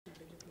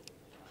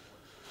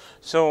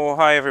So,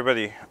 hi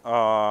everybody.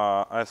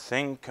 I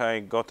think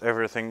I got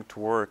everything to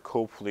work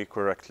hopefully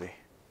correctly.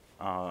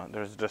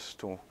 There's just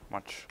too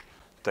much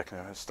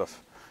technical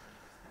stuff.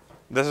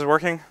 This is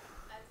working?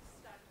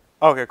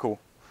 Okay, cool.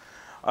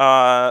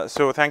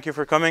 So thank you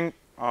for coming.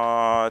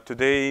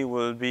 Today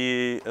will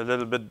be a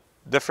little bit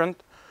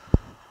different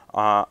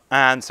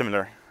and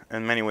similar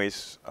in many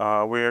ways.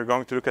 We're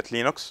going to look at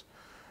Linux.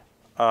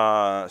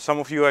 Some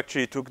of you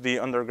actually took the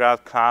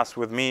undergrad class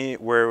with me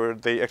where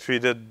they actually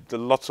did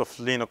lots of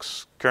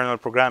Linux kernel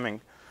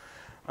programming.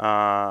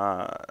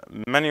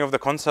 Many of the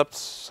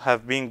concepts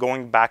have been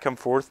going back and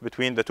forth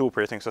between the two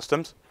operating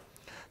systems.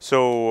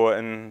 So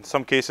in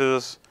some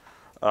cases,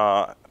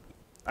 I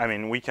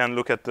mean, we can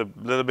look at a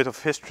little bit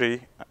of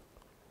history.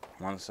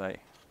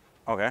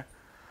 Okay.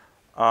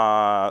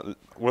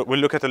 We'll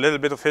look at a little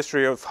bit of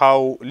history of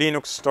how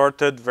Linux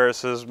started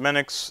versus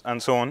Minix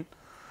and so on.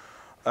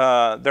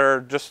 There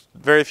are just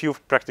very few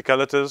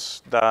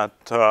practicalities that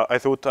I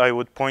thought I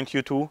would point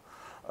you to.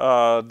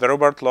 The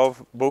Robert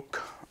Love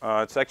book.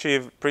 It's actually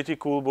a pretty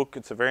cool book.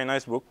 It's a very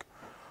nice book.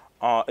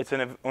 It's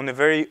on a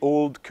very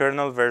old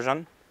kernel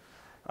version,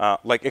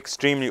 like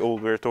extremely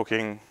old. We're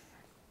talking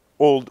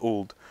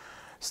old.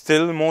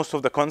 Still, most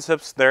of the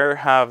concepts there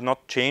have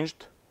not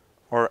changed,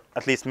 or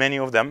at least many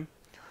of them.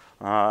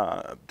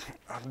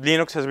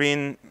 Linux has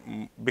been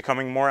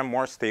becoming more and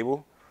more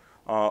stable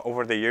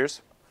over the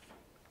years.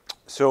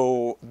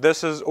 So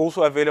this is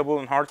also available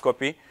in hard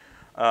copy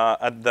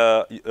at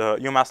the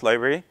UMass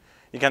library.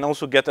 You can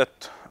also get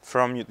it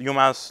from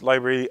UMass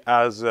library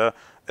as a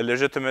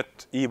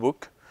legitimate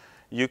ebook.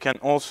 You can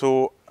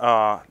also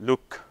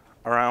look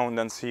around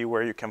and see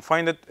where you can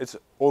find it. It's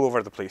all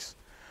over the place.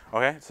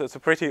 Okay, so it's a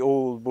pretty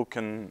old book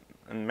in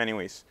many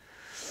ways.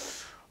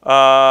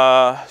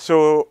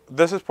 So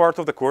this is part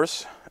of the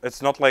course.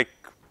 It's not like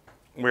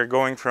we're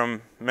going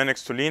from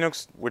Minix to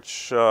Linux,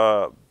 which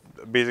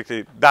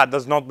basically, that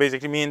does not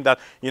basically mean that,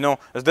 you know,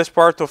 is this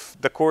part of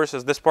the course,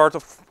 is this part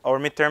of our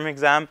midterm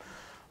exam?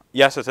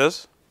 Yes, it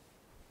is.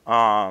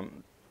 There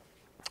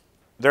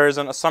is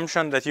an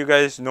assumption that you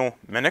guys know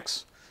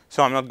Minix,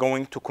 so I'm not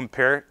going to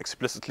compare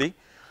explicitly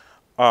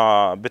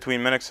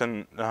between Minix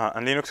and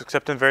Linux,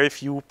 except in very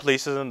few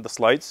places in the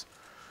slides.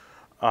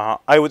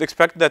 I would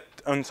expect that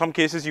in some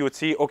cases you would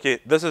see, okay,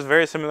 this is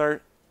very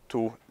similar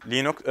to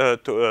Linux,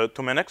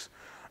 to Minix,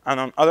 and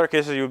on other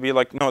cases you would be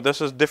like, no, this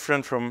is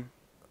different from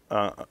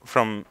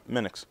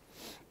Minix.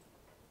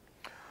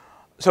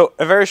 So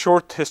a very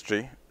short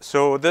history.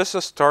 So this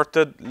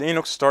started,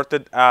 Linux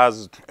started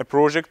as a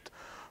project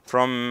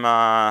from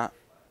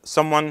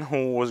someone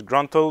who was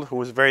gruntled, who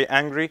was very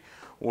angry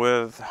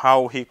with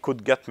how he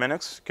could get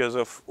Minix because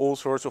of all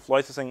sorts of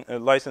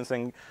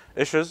licensing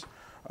issues.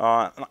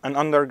 An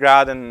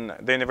undergrad in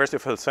the University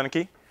of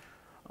Helsinki.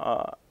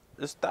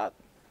 Is that?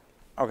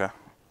 Okay.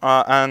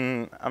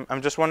 And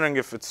I'm just wondering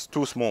if it's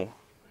too small.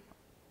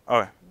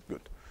 Okay,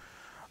 good.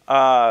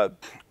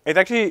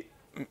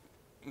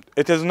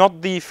 It is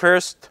not the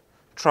first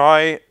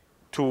try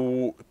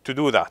to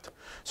do that.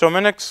 So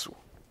Minix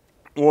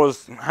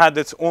had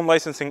its own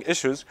licensing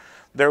issues.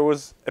 There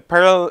was a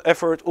parallel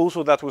effort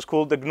also that was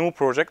called the GNU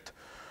project,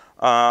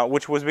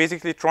 which was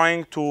basically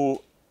trying to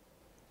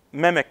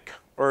mimic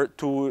or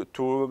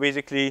to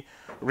basically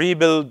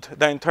rebuild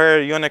the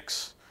entire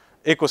Unix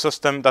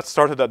ecosystem that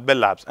started at Bell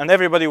Labs. And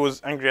everybody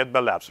was angry at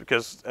Bell Labs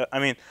because, I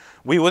mean,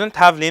 we wouldn't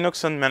have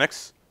Linux and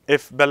Minix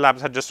if Bell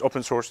Labs had just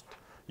open sourced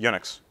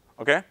Unix,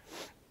 okay?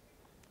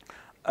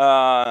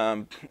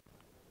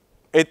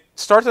 It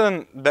started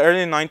in the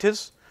early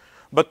 90s,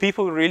 but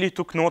people really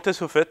took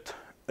notice of it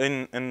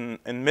in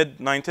mid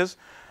 90s.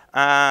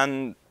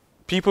 And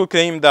people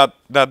claim that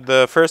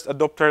the first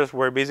adopters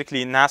were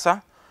basically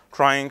NASA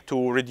trying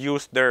to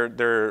reduce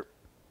the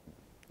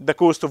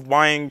cost of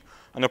buying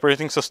an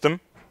operating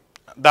system.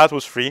 That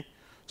was free,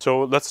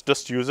 so let's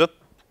just use it.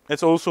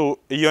 It's also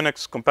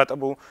Unix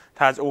compatible. It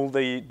has all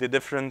the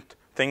different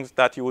things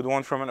that you would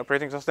want from an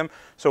operating system,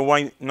 so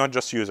why not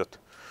just use it?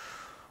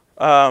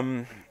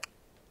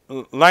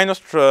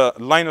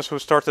 Linus, who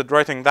started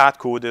writing that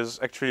code, is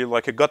actually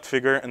like a gut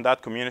figure in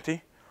that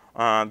community.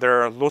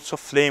 There are lots of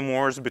flame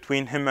wars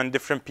between him and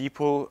different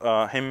people.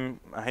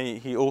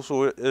 He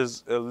also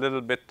is a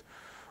little bit,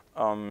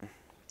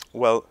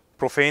 well,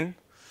 profane.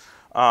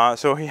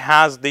 So he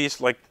has these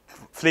like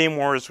flame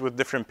wars with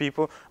different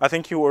people. I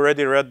think you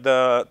already read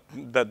the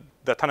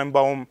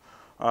Tannenbaum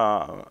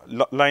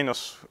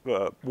Linus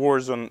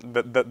wars on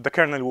the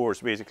kernel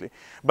wars, basically.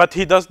 But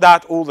he does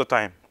that all the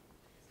time.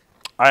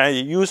 I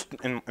used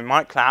in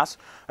my class,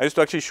 I used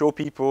to actually show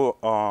people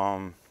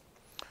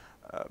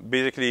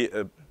basically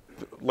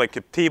like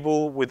a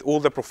table with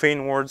all the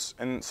profane words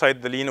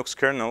inside the Linux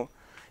kernel.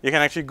 You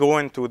can actually go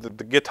into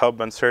the GitHub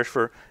and search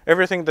for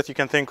everything that you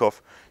can think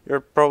of. You're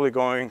probably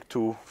going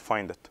to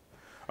find it.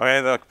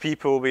 Okay, like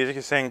people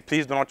basically saying,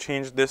 please do not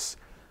change this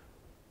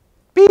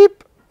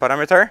beep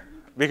parameter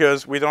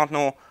because we don't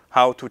know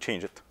how to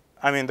change it.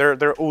 I mean, there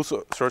are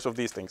also sorts of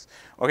these things.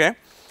 Okay.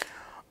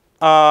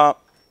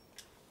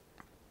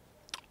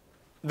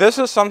 This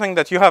is something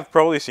that you have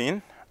probably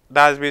seen.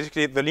 that is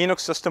basically the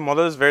Linux system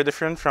model is very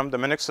different from the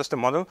Minix system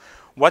model.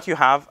 What you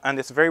have, and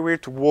it's very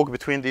weird to walk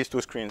between these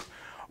two screens.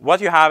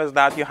 What you have is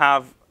that you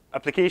have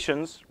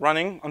applications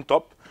running on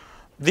top.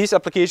 These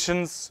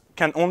applications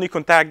can only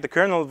contact the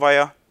kernel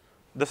via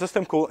the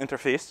system call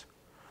interface,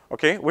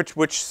 okay,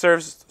 which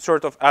serves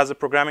sort of as a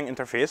programming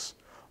interface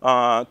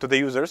to the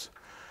users.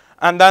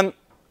 And then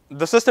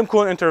the system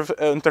call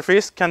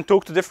interface can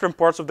talk to different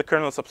parts of the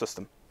kernel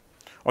subsystem,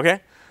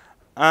 okay?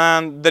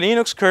 And the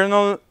Linux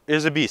kernel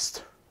is a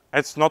beast.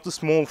 It's not a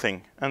small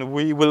thing, and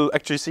we will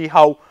actually see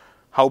how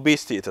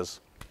beasty it is,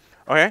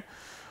 okay?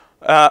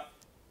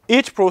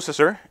 Each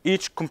processor,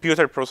 each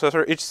computer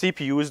processor, each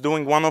CPU is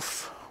doing one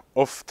of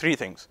three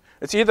things.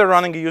 It's either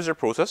running a user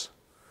process,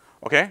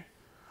 okay,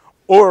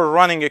 or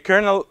running a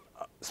kernel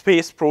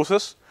space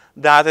process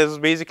that is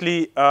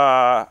basically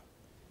on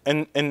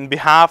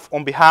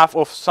behalf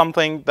of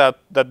something that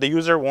the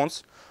user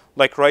wants,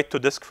 like write to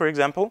disk, for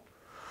example,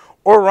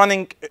 or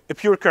running a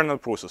pure kernel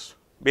process,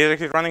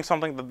 basically running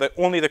something that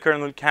only the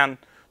kernel can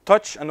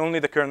touch and only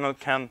the kernel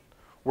can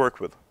work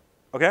with,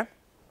 okay?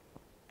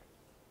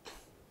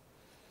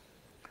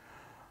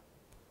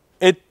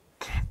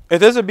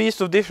 It is a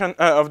beast of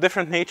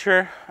different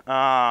nature.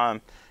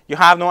 You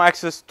have no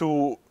access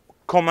to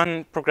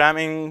common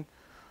programming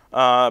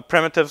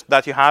primitives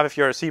that you have if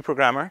you're a C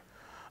programmer,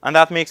 and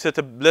that makes it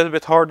a little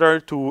bit harder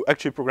to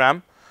actually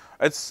program.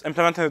 It's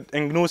implemented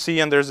in GNU-C,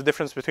 and there's a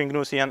difference between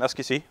GNU-C and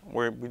ASCII-C,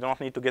 where we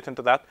don't need to get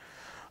into that.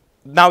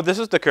 Now, this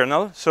is the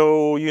kernel,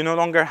 so you no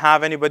longer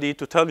have anybody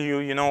to tell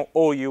you,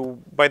 oh,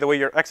 by the way,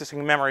 you're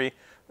accessing memory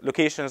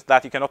locations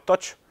that you cannot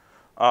touch.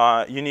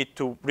 You need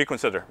to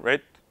reconsider,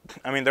 right?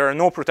 I mean, there are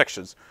no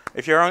protections.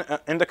 If you're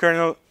in the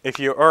kernel, if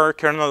you are a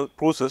kernel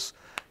process,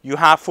 you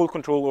have full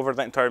control over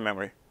the entire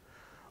memory,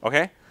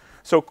 okay?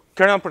 So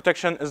kernel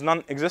protection is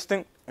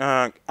non-existing,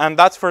 and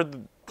that's for,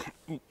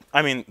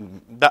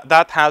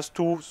 that has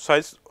two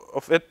sides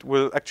of it.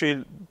 We'll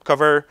actually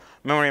cover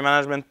memory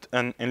management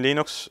in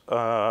Linux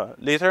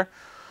later.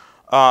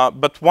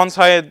 But one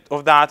side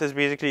of that is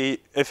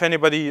basically if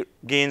anybody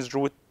gains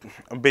root,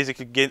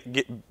 basically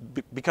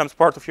becomes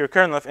part of your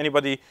kernel, if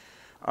anybody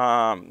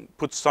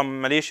puts some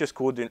malicious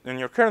code in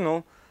your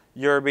kernel,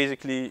 you're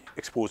basically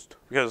exposed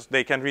because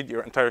they can read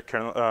your entire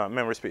kernel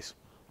memory space.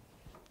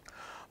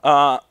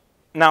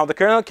 Now, the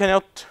kernel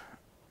cannot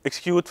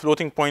execute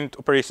floating point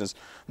operations.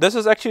 This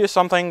is actually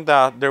something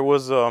that there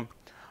was, I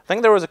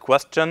think there was a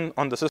question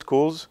on the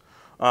syscalls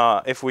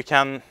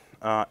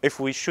if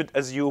we should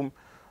assume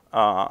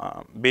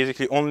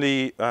basically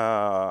only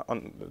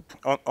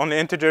only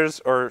integers,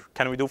 or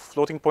can we do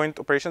floating point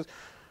operations?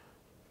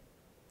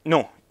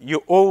 No,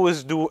 you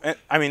always do.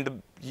 I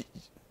mean,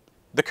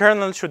 the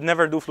kernel should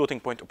never do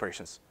floating point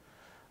operations.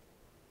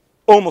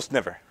 Almost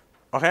never,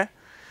 okay?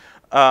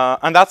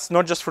 And that's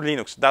not just for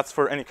Linux. That's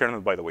for any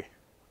kernel, by the way.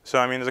 So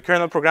I mean, as a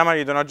kernel programmer,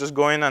 you do not just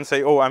go in and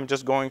say, oh, I'm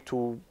just going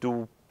to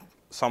do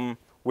some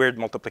weird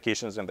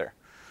multiplications in there.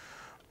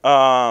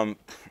 The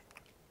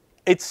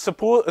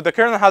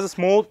kernel has a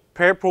small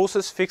per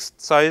process fixed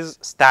size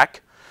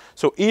stack.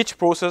 So each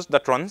process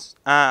that runs,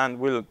 and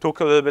we'll talk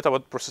a little bit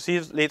about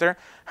processes later,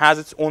 has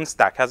its own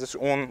stack, has its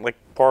own like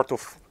part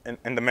of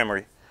in the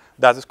memory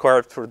that is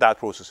carved for that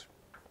process.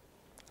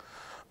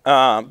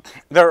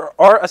 There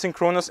are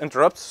asynchronous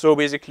interrupts. So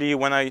basically,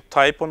 when I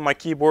type on my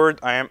keyboard,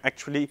 I am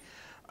actually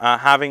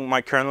having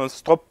my kernel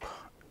stop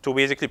to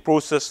basically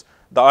process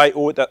the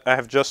I/O that I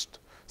have just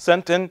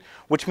sent in,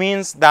 which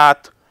means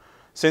that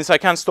since I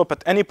can't stop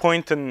at any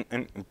point in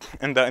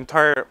the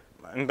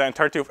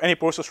entirety of any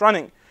process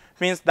running,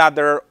 it means that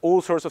there are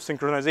all sorts of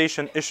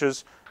synchronization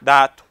issues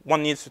that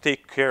one needs to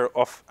take care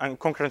of, and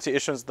concurrency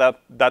issues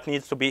that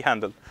needs to be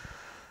handled.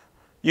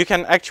 You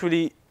can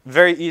actually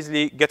very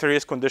easily get a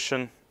race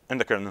condition in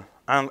the kernel,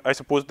 and I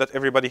suppose that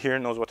everybody here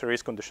knows what a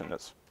race condition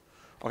is.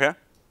 Okay.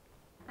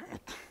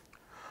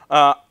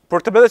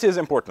 Portability is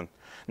important.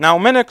 Now,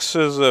 Minix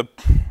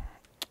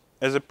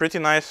is a pretty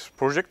nice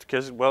project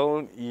because,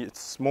 well, it's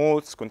small,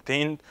 it's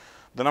contained.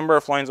 The number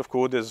of lines of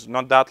code is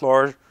not that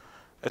large.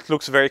 It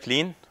looks very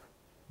clean,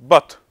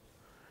 but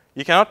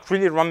you cannot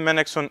really run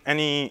Minix on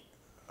any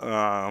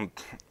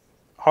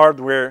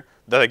hardware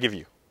that I give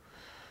you.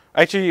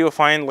 Actually, you'll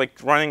find like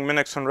running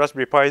Minix on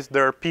Raspberry Pis,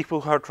 there are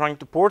people who are trying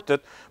to port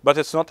it, but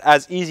it's not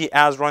as easy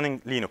as running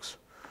Linux.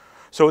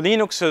 So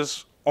Linux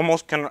is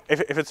almost,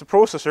 if it's a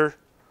processor,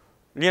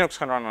 Linux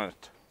can run on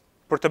it.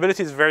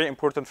 Portability is very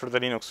important for the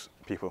Linux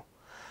people.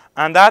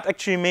 And that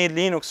actually made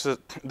Linux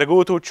the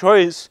go-to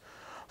choice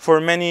for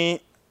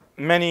many,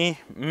 many,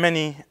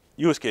 many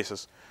use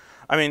cases.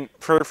 I mean,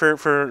 for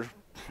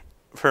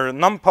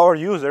non-power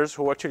users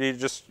who actually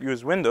just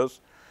use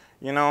Windows,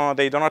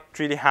 they do not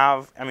really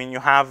have, you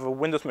have a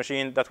Windows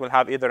machine that will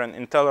have either an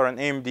Intel or an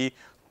AMD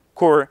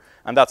core,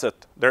 and that's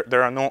it.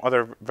 There are no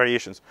other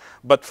variations.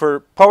 But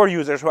for power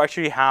users who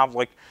actually have,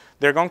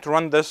 they're going to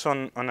run this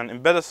on an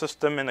embedded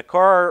system in a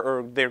car,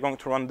 or they're going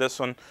to run this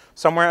on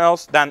somewhere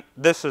else, then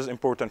this is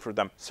important for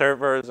them,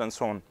 servers and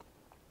so on.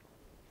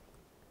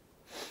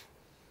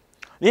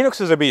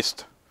 Linux is a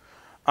beast.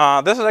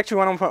 This is actually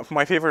one of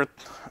my favorite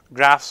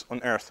graphs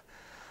on Earth.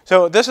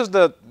 So this is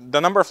the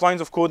number of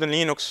lines of code in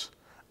Linux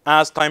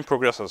as time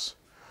progresses.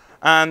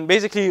 And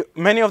basically,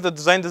 many of the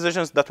design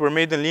decisions that were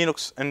made in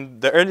Linux in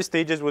the early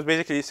stages was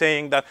basically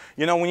saying that,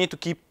 you know, we need to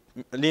keep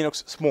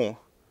Linux small.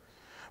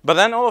 But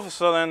then all of a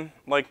sudden,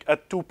 like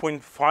at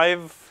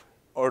 2.5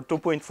 or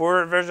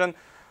 2.4 version,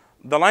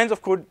 the lines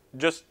of code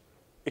just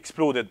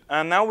exploded.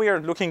 And now we are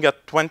looking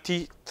at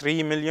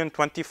 23 million,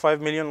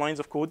 25 million lines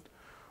of code.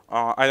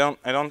 I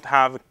don't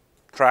have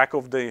track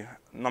of the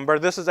number.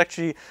 This is a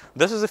few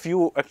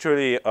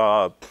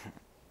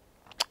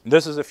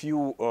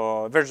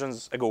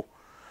versions ago,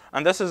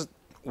 and this is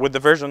with the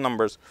version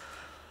numbers.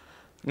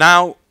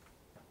 Now,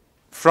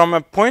 from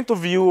a point of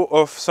view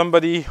of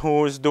somebody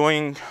who is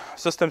doing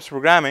systems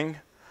programming,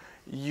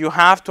 you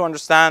have to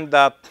understand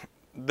that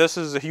this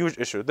is a huge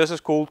issue. This is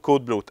called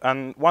code bloat,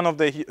 and one of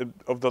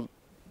the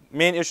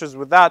main issues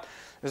with that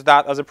is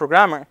that as a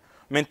programmer,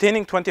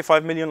 maintaining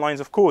 25 million lines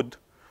of code,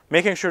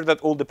 making sure that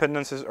all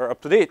dependencies are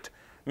up to date,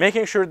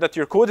 making sure that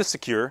your code is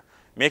secure,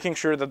 making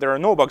sure that there are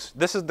no bugs.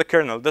 This is the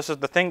kernel. This is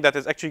the thing that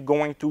is actually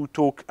going to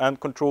talk and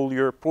control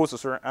your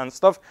processor and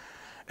stuff,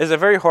 is a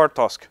very hard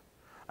task.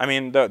 I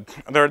mean, there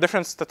are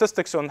different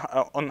statistics on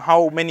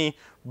how many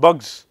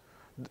bugs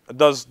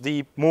does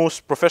the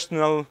most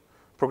professional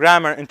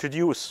programmer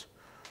introduce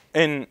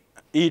in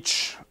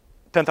each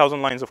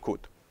 10,000 lines of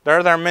code. There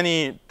are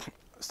many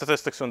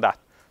statistics on that.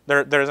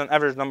 There is an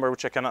average number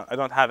which I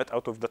don't have it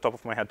out of the top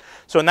of my head.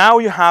 So now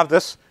you have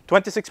this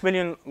 26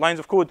 million lines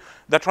of code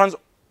that runs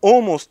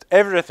almost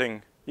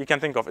everything you can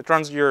think of. It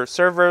runs your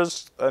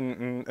servers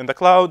in the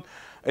cloud.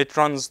 It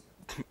runs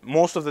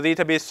most of the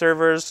database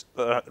servers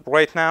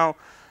right now.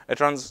 It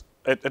runs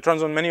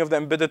on many of the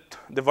embedded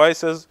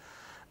devices.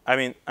 I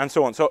mean, and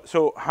so on.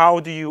 So how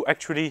do you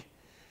actually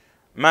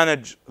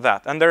manage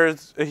that? And there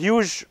is a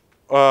huge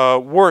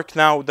work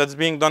now that's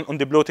being done on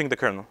debloating the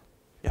kernel.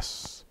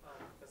 Yes.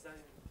 Does that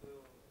include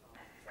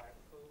drive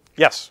code?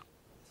 Yes.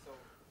 So,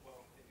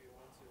 well, if you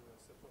want to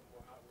support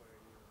more hardware,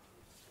 you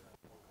need to have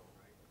more code,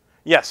 right?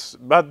 Yes,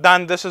 but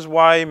then this is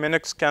why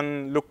Linux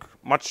can look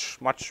much,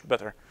 much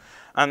better.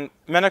 And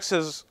Linux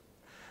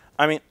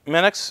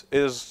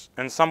is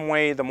in some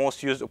way the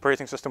most used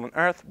operating system on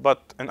Earth,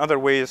 but in other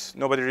ways,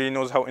 nobody really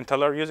knows how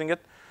Intel are using it.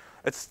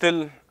 It's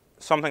still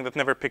something that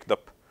never picked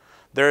up.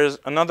 There is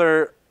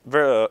another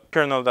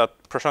kernel that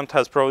Prashant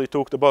has probably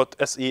talked about,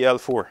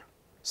 SEL4,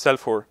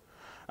 CEL4.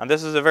 And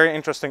this is a very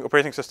interesting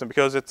operating system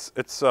because it's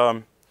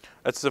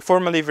a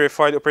formally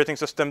verified operating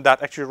system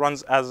that actually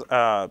runs as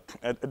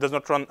it does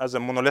not run as a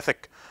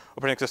monolithic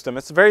operating system.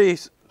 It's very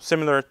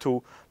similar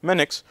to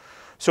Linux.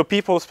 So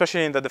people,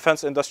 especially in the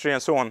defense industry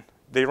and so on,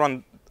 they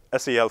run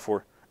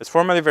SEL4. It's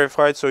formally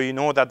verified, so you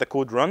know that the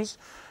code runs.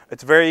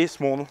 It's very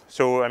small,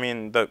 so I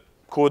mean the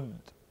code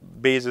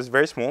base is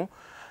very small,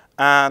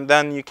 and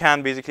then you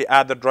can basically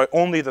add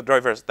only the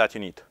drivers that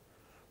you need,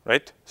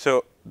 right?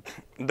 So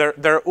there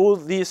are all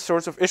these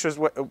sorts of issues.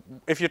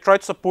 If you try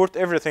to support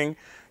everything,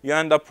 you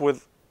end up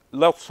with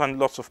lots and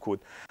lots of code,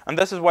 and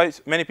this is why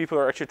many people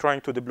are actually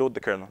trying to debloat the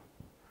kernel.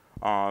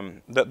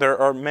 There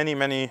are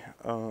many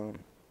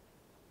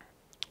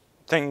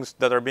things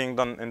that are being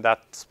done in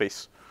that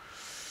space.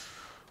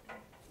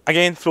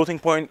 Again, floating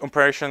point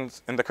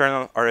operations in the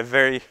kernel are a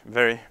very,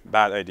 very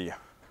bad idea.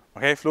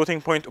 Okay, floating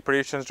point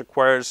operations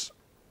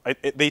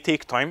they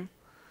take time.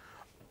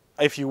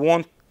 If you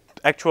want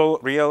actual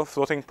real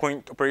floating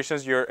point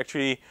operations, you're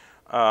actually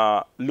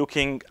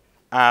looking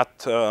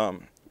at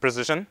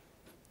precision.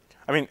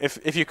 I mean,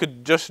 if you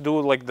could just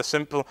do like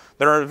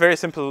there are very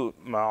simple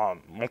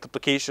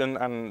multiplication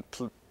and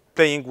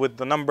playing with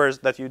the numbers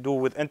that you do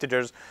with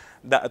integers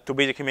to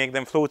basically make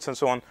them floats and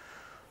so on.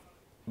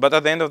 But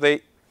at the end of the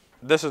day,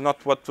 this is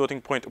not what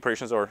floating point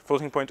operations are.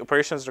 Floating point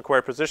operations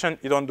require precision.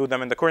 You don't do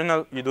them in the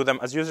kernel. You do them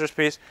as user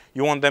space.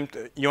 You want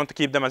to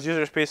keep them as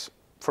user space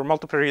for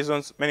multiple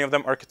reasons. Many of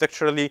them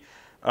architecturally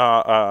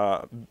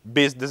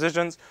based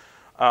decisions.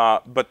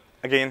 But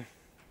again,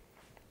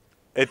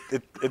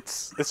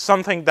 it's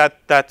something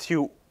that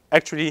you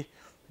actually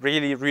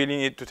really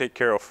need to take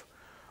care of.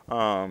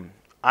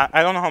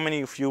 I don't know how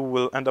many of you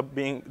will end up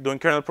doing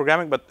kernel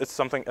programming, but it's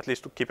something at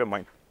least to keep in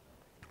mind.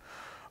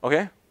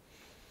 Okay.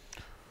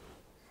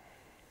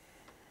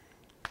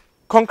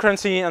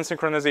 Concurrency and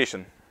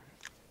synchronization.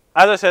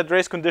 As I said,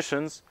 race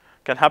conditions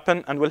can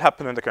happen and will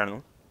happen in the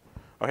kernel.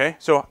 Okay,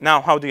 so now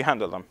how do you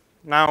handle them?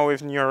 Now,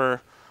 in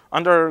your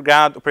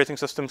undergrad operating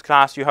systems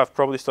class, you have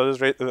probably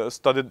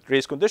studied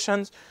race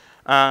conditions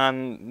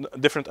and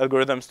different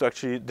algorithms to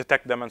actually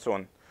detect them and so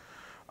on.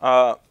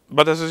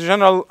 But as a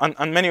general,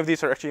 and many of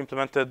these are actually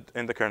implemented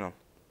in the kernel.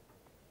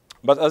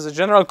 But as a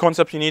general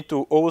concept, you need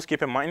to always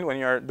keep in mind when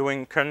you're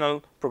doing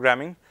kernel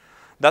programming.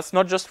 That's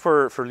not just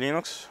for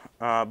Linux,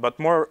 but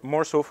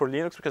more so for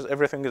Linux because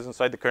everything is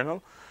inside the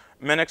kernel.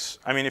 Linux,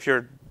 I mean, if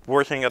you're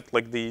working at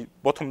like the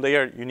bottom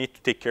layer, you need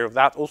to take care of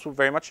that also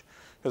very much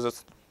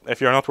because if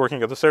you're not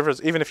working at the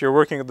servers, even if you're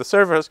working at the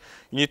servers,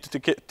 you need to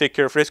take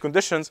care of race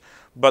conditions,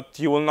 but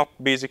you will not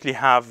basically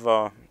have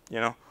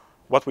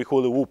what we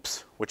call the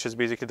whoops, which is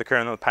basically the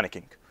kernel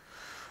panicking.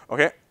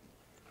 Okay.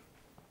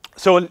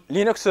 So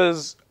Linux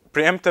is a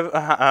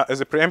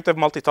preemptive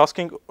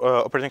multitasking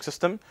operating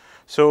system.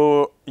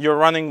 So you're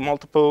running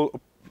multiple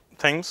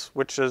things,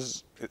 which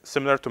is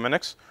similar to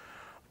Linux.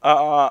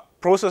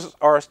 Processes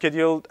are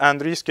scheduled and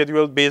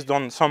rescheduled based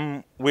on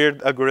some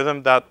weird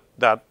algorithm that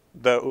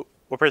the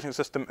operating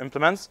system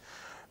implements.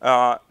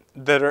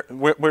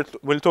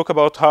 We'll talk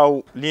about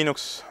how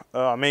Linux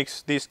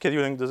makes these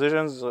scheduling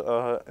decisions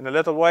in a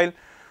little while.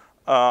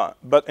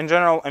 But in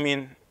general, I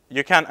mean,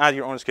 you can add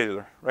your own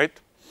scheduler,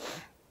 right?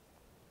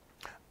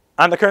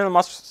 And the kernel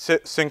must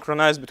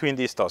synchronize between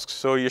these tasks.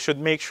 So you should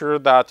make sure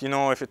that, you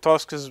know, if a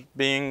task is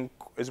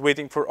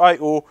waiting for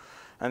I/O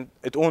and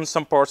it owns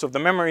some parts of the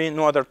memory,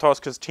 no other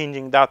task is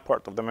changing that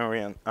part of the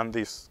memory and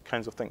these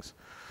kinds of things.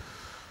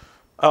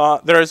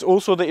 There is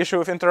also the issue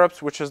of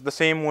interrupts, which is the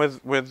same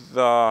with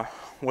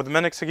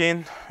Linux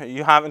again.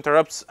 You have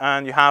interrupts,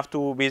 and you have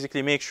to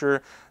basically make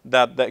sure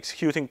that the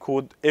executing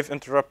code, if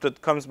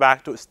interrupted, comes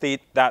back to a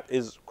state that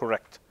is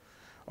correct.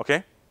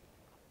 Okay.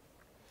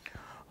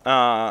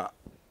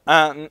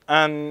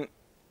 And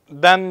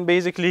then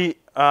basically,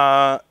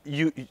 to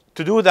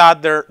do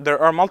that, there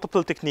are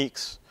multiple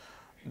techniques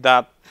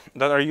that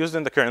are used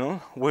in the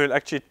kernel. We'll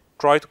actually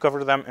try to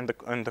cover them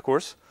in the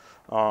course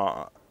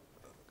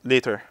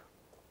later.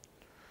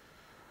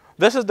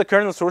 This is the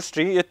kernel source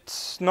tree.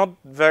 It's not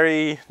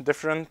very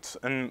different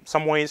in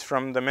some ways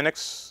from the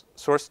Linux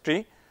source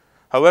tree.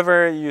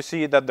 However, you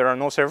see that there are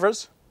no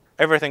servers.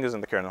 Everything is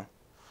in the kernel.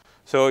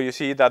 So you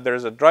see that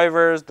there's a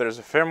drivers, there's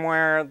a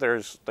firmware,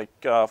 there's like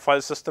a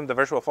file system, the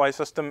virtual file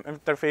system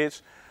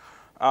interface.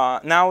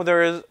 Now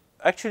there is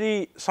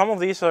actually some of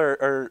these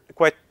are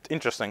quite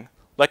interesting,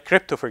 like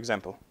crypto, for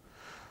example.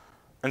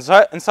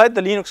 Inside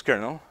the Linux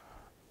kernel,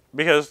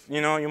 because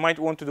you might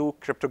want to do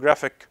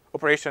cryptographic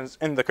operations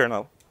in the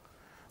kernel.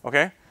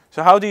 Okay,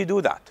 so how do you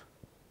do that?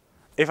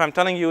 If I'm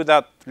telling you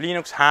that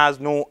Linux has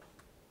no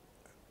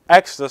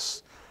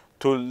access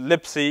to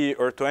libc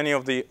or to any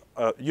of the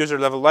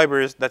user-level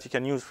libraries that you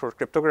can use for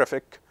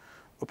cryptographic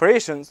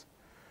operations,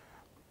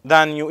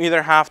 then you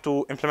either have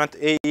to implement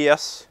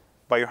AES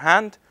by your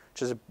hand,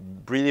 which is a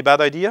really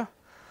bad idea,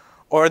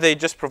 or they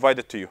just provide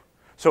it to you.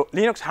 So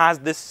Linux has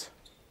this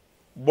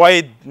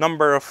wide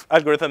number of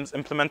algorithms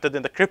implemented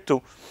in the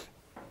crypto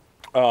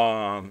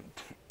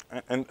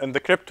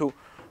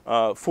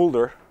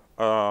folder,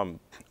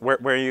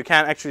 where you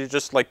can actually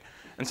just like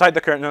inside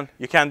the kernel,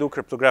 you can do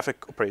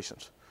cryptographic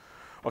operations.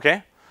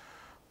 Okay.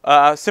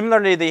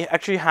 Similarly, they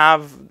actually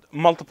have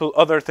multiple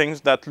other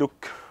things that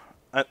look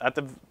at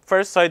the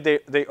first sight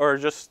they are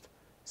just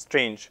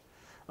strange.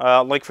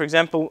 Like for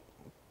example,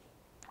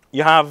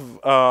 you have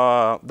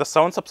the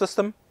sound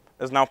subsystem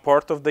is now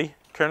part of the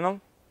kernel,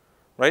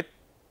 right?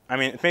 I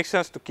mean, it makes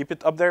sense to keep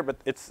it up there, but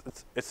it's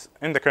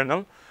in the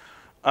kernel.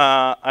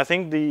 I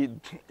think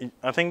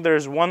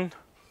there's one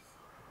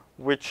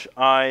which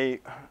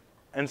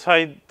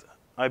inside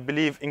I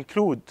believe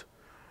include.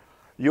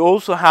 You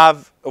also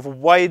have a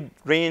wide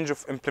range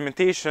of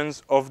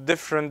implementations of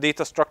different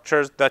data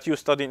structures that you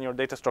study in your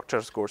data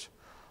structures course.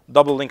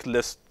 Double linked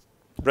list,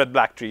 red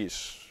black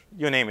trees,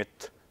 you name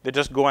it. They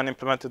just go and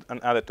implement it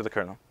and add it to the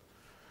kernel.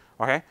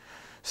 Okay?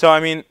 So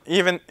I mean,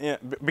 even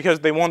because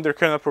they want their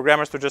kernel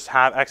programmers to just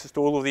have access to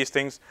all of these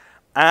things,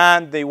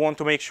 and they want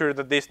to make sure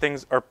that these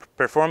things are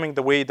performing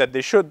the way that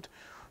they should.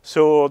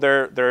 So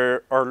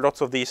there are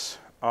lots of these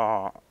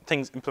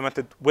things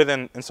implemented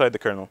inside the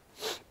kernel.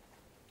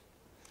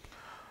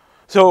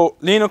 So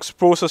Linux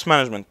process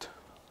management.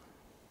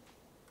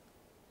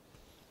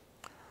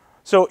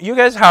 So you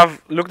guys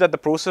have looked at the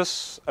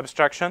process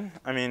abstraction.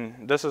 I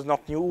mean, this is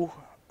not new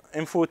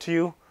info to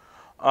you,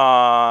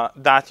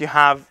 that you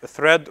have a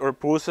thread or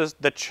process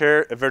that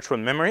share a virtual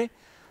memory.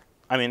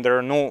 I mean, there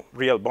are no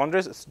real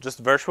boundaries. It's just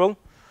virtual.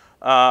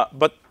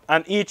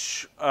 And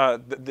each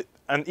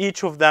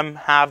of them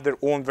have their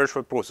own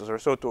virtual processor.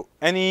 So to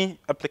any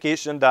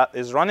application that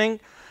is running,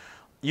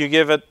 you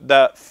give it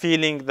the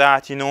feeling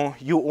that you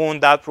own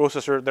that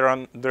processor.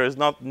 There is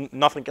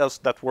nothing else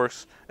that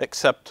works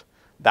except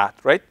that,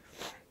 right?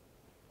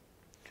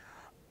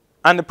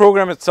 And the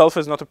program itself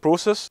is not a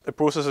process. A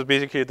process is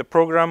basically the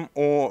program,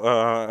 or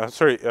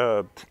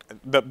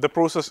the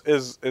process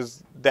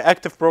is the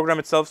active program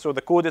itself. So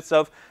the code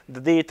itself, the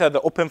data,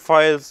 the open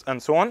files,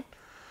 and so on.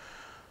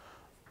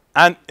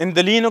 And in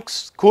the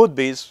Linux code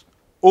base,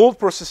 all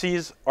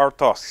processes are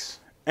tasks.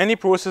 Any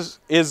process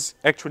is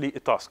actually a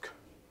task.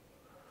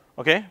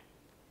 Okay?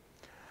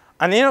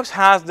 And Linux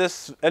has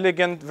this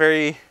elegant,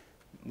 very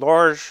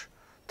large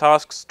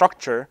task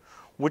structure,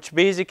 which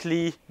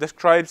basically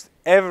describes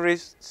every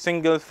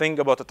single thing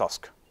about a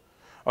task.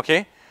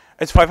 Okay?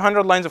 It's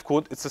 500 lines of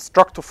code. It's a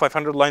struct of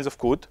 500 lines of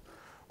code.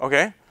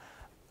 Okay?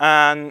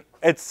 And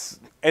it's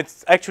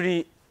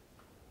actually,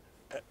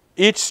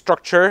 each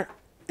structure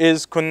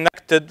is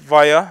connected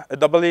via a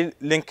doubly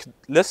linked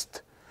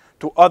list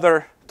to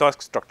other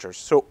task structures.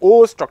 So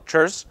all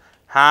structures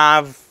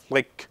have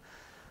like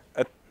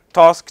a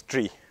task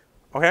tree,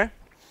 okay?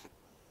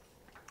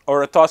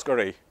 Or a task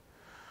array.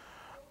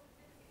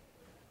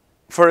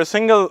 for a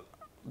single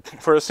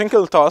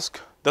task,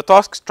 the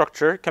task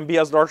structure can be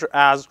as large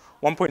as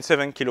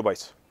 1.7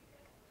 kilobytes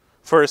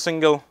for a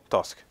single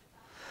task.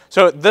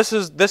 So this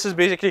is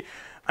basically,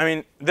 I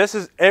mean, this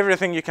is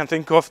everything you can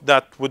think of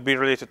that would be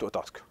related to a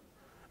task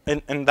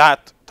in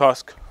that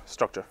task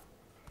structure.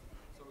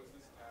 So is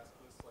this task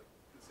list like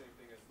the same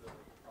thing as the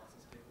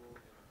process table in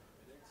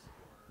Linux,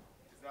 or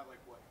is that like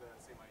what the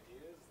same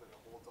idea is, that it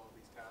holds all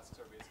these tasks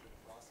are basically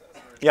the process?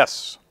 Or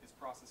Yes. is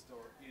process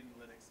still in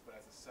Linux but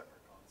as a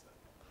separate concept?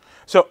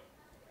 So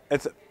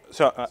it's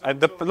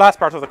the last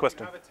part of the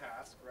question. You have a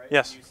task, right?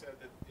 Yes. And you said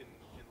that in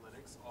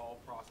Linux all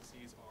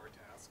processes are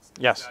tasks.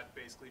 Yes. Is that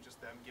basically just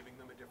them giving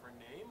them a different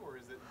name, or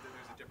is it that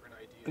there's a different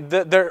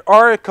idea? There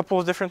are a couple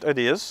of different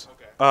ideas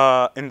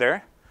in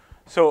there.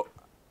 So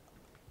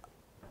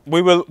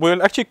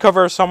we'll actually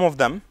cover some of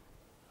them.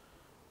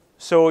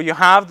 So you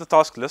have the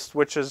task list,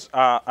 which is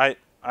I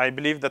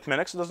believe that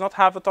Linux does not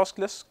have a task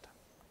list,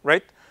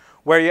 right?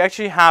 Where you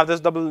actually have this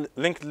double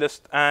linked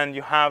list and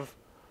you have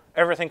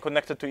everything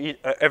connected to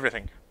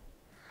everything.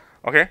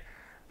 Okay,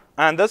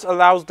 and this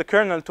allows the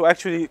kernel to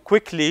actually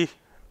quickly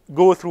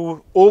go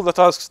through all the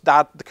tasks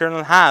that the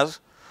kernel has.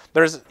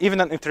 There's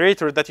even an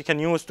iterator that you can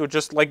use to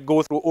just like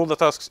go through all the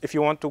tasks if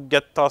you want to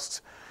get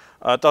task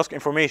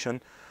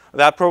information.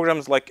 That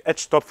programs like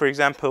htop, for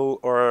example,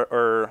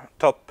 or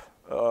top,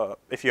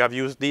 if you have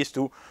used these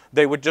two,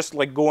 they would just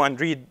like go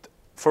and read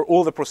for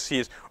all the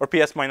processes, or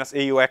ps-aux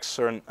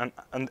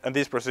and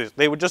these processes.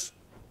 They would just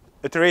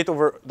iterate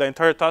over the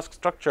entire task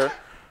structure,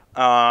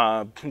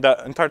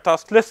 the entire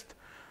task list,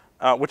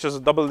 which is a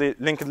double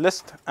linked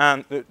list,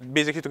 and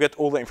basically to get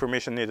all the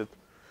information needed.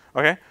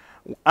 Okay,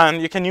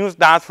 and you can use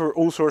that for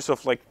all sorts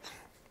of like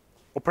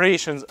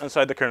operations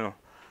inside the kernel,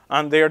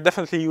 and they are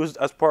definitely used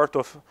as part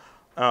of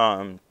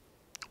the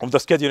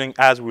scheduling,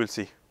 as we'll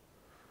see.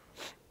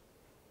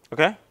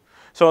 Okay,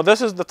 so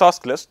this is the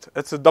task list.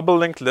 It's a double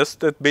linked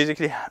list. It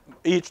basically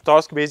each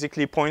task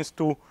basically points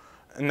to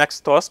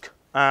next task,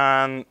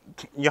 and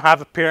you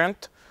have a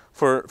parent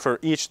for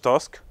each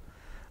task,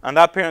 and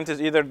that parent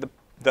is either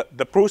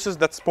the process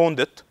that spawned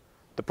it,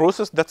 the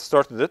process that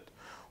started it,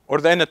 or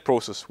the init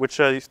process, which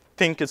I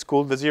think is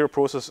called the zero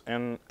process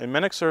in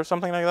Linux or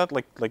something like that,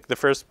 like the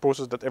first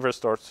process that ever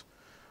starts.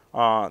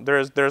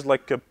 There's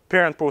like a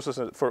parent process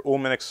for all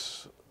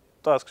Linux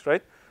tasks,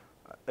 right?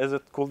 Is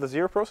it called the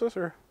zero process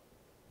or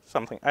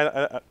something?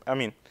 I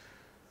mean,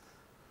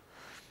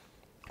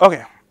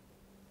 okay.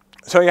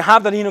 So you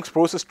have the Linux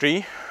process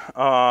tree,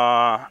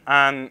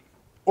 and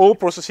all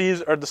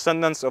processes are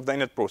descendants of the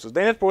init process.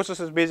 The init process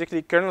is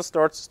basically kernel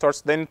starts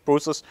the init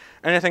process.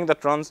 Anything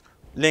that runs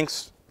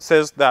links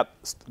says that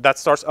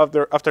starts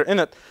after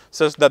init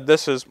says that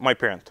this is my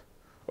parent.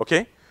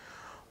 Okay.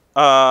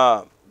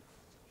 And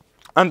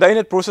the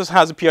init process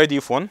has a PID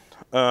of 1,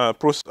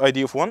 process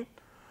ID of 1,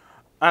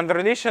 and the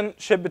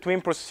relationship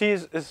between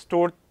processes is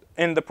stored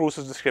in the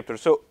process descriptor.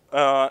 So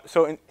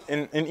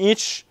in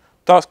each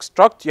task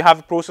struct, you have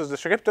a process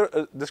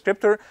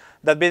descriptor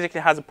that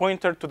basically has a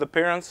pointer to the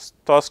parent's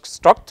task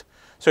struct.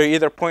 So you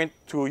either point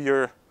to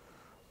your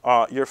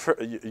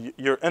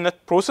init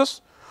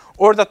process,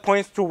 or that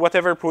points to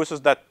whatever process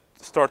that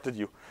started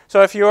you.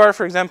 So if you are,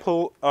 for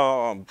example,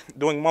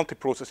 doing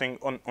multiprocessing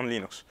on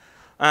Linux,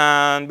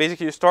 and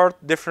basically you start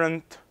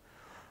different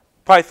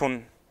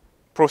Python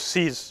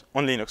processes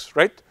on Linux,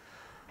 right?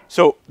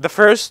 So the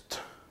first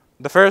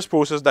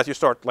process that you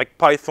start, like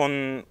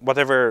Python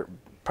whatever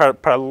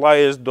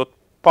parallelize.py,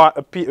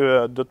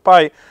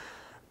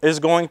 is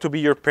going to be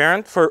your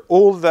parent for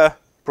all the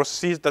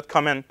processes that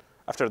come in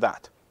after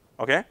that.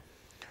 Okay,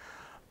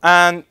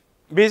 and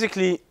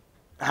basically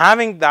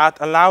having that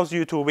allows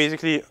you to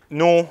basically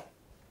know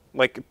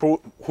like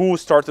who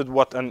started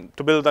what, and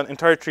to build an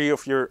entire tree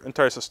of your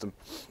entire system.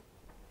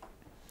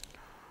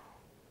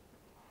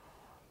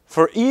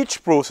 For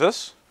each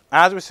process,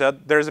 as we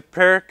said, there's a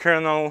per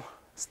kernel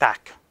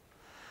stack.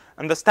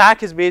 And the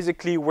stack is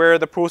basically where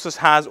the process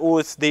has all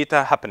its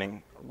data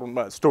happening,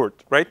 stored,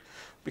 right?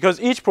 Because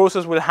each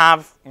process will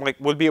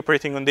be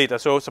operating on data.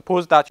 So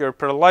suppose that you're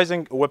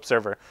parallelizing a web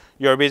server.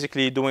 You're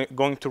basically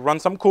going to run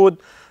some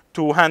code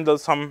to handle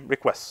some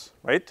requests,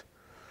 right?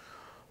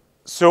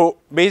 So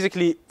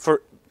basically,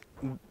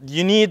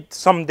 you need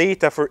some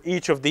data for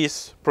each of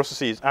these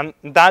processes, and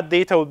that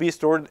data will be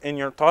stored in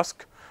your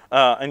task,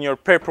 in your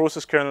per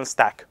process kernel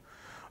stack.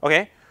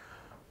 Okay,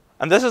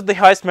 and this is the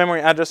highest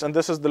memory address, and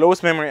this is the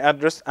lowest memory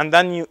address, and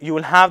then you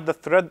will have the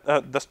thread,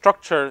 the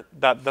structure,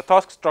 the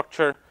task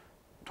structure,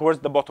 towards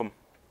the bottom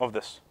of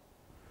this.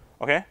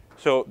 Okay,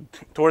 so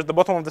towards the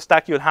bottom of the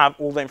stack, you'll have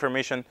all the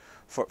information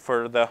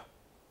for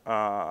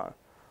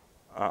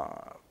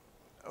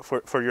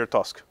your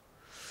task.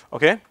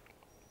 Okay.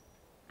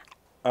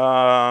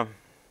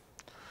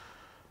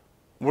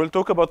 We'll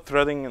talk about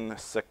threading in a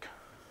sec.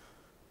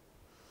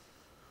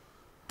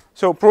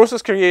 So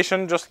process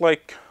creation, just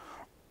like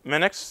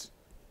Linux,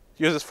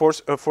 uses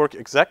fork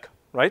exec,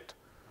 right?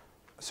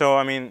 So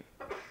I mean,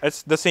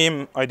 it's the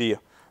same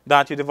idea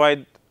that you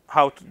divide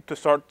how to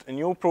start a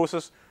new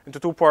process into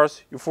 2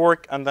 parts. You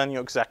fork and then you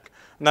exec.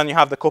 And then you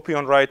have the copy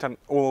on write and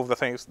all of the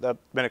things that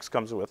Linux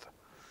comes with.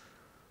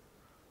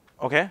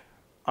 Okay.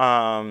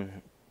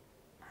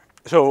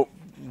 So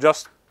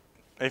just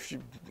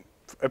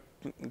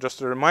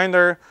just a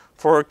reminder,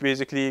 fork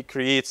basically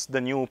creates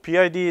the new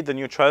PID, the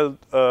new child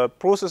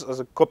process as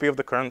a copy of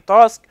the current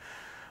task,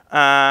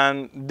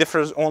 and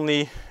differs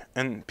only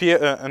in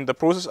the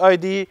process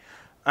ID,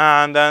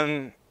 and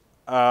then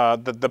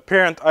the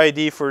parent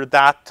ID for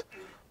that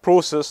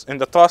process in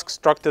the task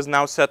struct is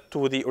now set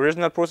to the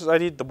original process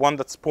ID, the one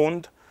that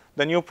spawned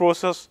the new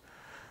process.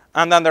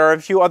 And then there are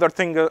a few other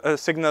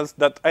signals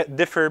that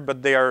differ,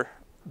 but they are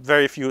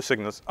very few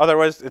signals.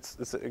 Otherwise,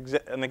 it's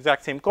an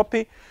exact same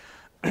copy.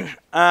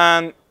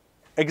 And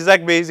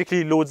exec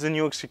basically loads the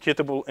new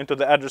executable into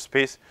the address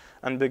space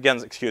and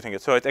begins executing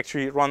it. So it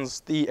actually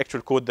runs the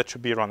actual code that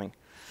should be running.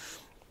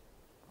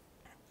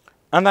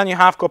 And then you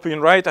have copy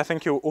and write. I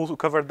think you also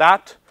covered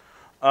that,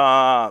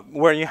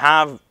 where you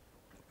have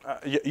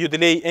you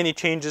delay any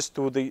changes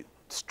to the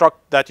struct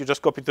that you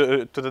just copied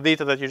to the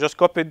data that you just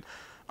copied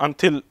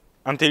until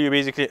you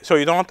basically, so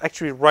you don't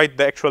actually write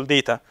the actual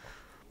data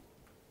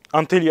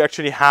until you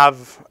actually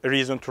have a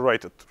reason to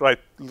write it, right?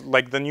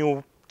 Like the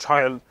new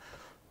child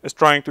is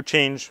trying to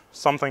change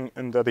something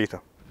in the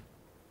data.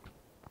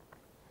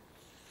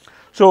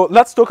 So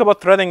let's talk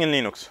about threading in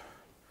Linux.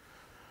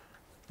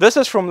 This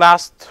is from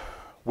last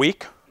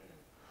week.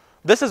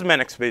 This is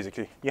Minix,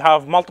 basically. You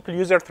have multiple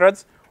user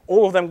threads.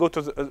 All of them go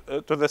to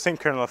the same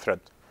kernel thread.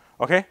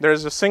 Okay? There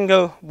is a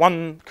single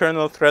one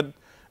kernel thread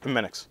in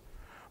Minix.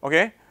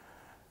 Okay?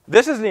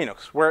 This is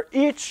Linux, where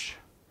each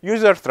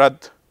user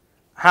thread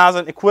has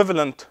an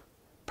equivalent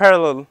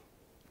parallel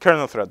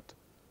kernel thread.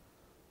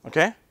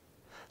 Okay?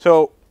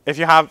 So if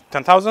you have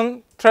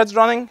 10,000 threads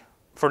running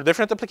for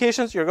different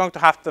applications, you're going to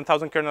have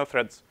 10,000 kernel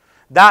threads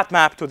that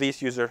map to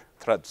these user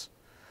threads.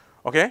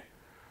 Okay?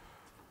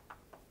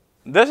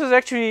 This is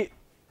actually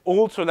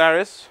old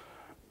Solaris.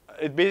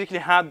 It basically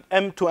had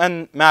M to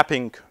N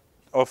mapping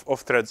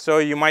of threads. So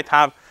you might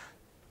have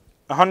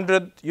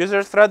 100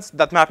 user threads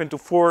that map into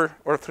 4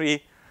 or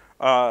 3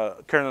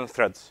 kernel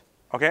threads.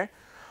 Okay?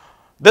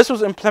 This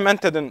was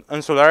implemented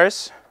in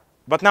Solaris,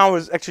 but now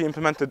is actually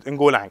implemented in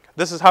Golang.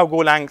 This is how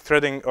Golang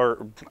threading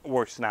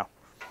works now.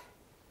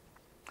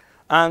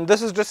 And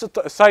this is just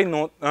a side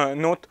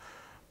note.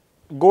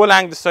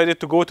 Golang decided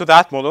to go to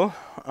that model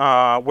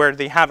where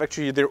they have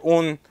actually their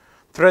own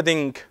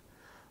threading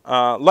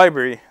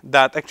library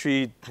that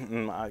actually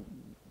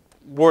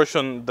works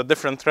on the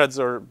different threads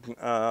or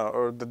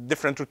the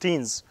different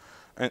routines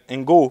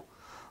in Go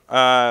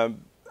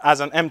as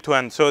an M to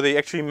N. So they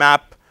actually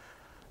map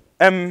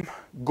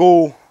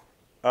Go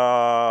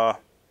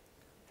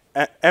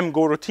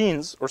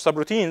routines or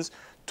subroutines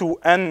to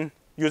N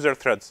user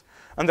threads.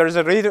 And there is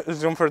a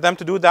reason for them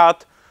to do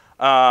that.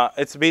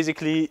 It's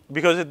basically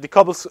because it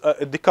decouples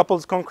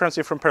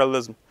concurrency from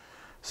parallelism.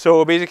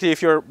 So basically,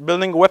 if you're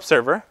building a web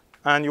server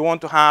and you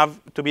want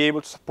to be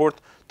able to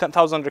support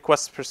 10,000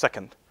 requests per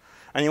second,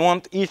 and you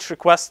want each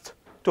request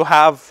to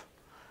have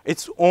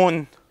its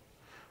own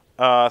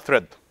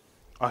thread,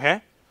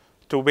 okay,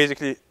 to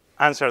basically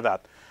answer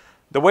that.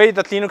 The way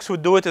that Linux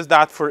would do it is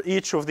that for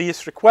each of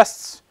these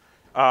requests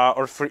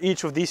or for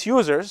each of these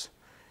users,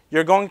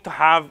 you're going to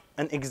have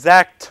an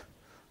exact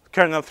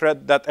kernel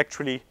thread that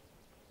actually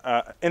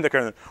in the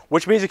kernel,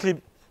 which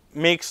basically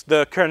makes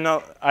the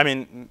kernel,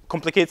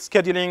 complicates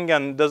scheduling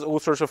and does all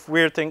sorts of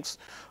weird things.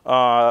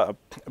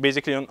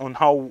 Basically on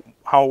how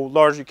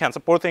large you can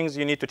support things,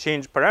 you need to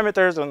change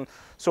parameters and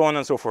so on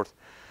and so forth.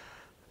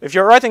 If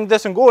you're writing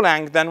this in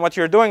Golang, then what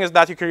you're doing is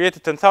that you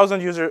created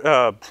 10,000 user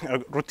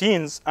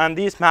routines, and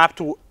these map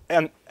to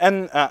a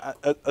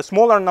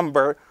smaller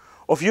number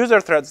of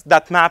user threads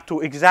that map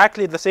to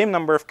exactly the same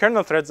number of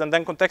kernel threads, and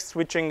then context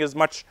switching is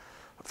much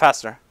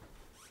faster.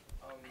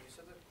 You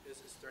said that is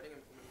threading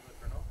implemented in the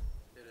kernel?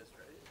 It is,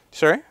 right?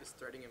 Sorry? Is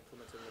threading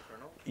implemented in the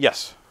kernel?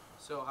 Yes.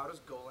 So how does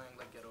Golang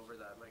get over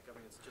that?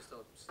 It's just a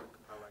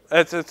compile language.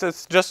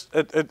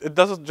 It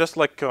does it just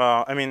like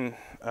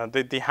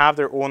they have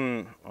their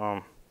own.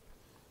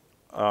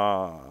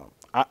 I'm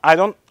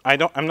not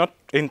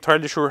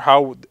entirely sure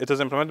how it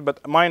is implemented,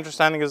 but my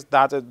understanding is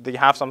that they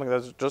have something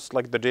that's just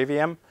like the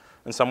JVM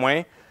in some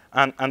way,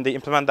 and they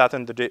implement that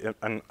in the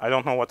and I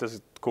don't know what is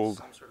it called.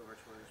 Some sort of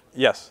virtualization.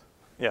 Yes,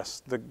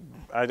 yes.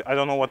 I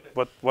don't know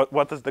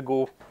what is the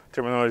Go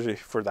terminology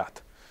for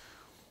that.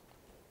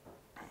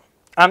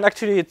 And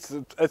actually, it's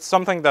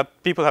something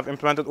that people have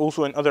implemented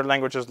also in other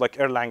languages like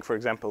Erlang, for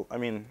example.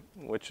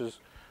 Which is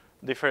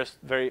the first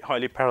very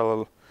highly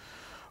parallel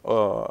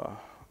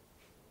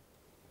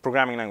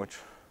programming language.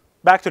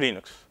 Back to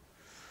Linux.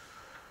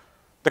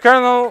 The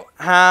kernel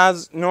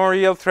has no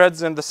real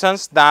threads in the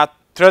sense that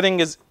threading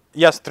is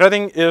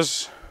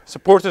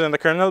supported in the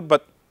kernel,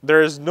 but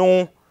there is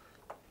no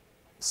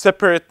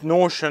separate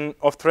notion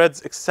of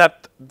threads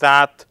except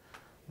that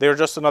they're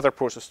just another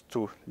process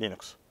to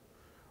Linux.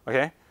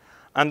 Okay?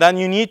 And then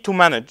you need to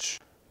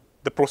manage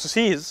the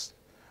processes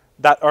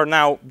that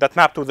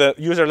map to the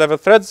user level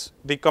threads.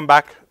 They come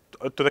back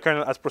to the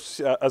kernel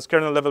as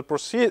kernel level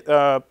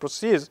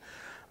processes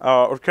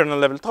or kernel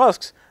level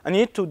tasks, and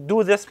you need to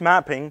do this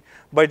mapping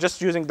by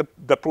just using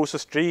the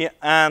process tree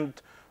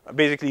and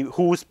basically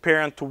who's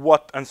parent to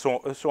what and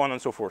so on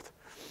and so forth.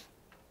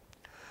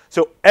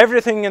 So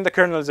everything in the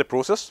kernel is a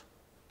process,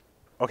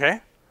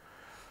 okay?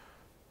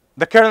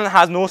 The kernel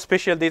has no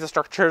spatial data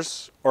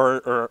structures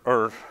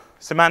or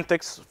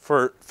semantics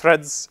for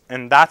threads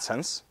in that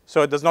sense.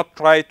 So it does not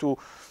try to,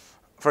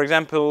 for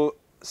example,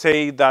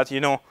 say that, you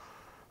know,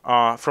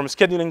 from a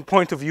scheduling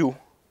point of view,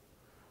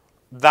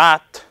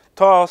 that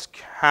task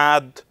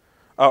had,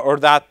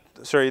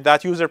 that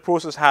user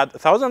process had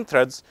 1,000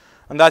 threads,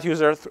 and that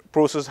user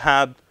process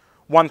had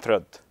 1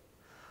 thread.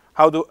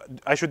 How do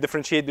I should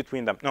differentiate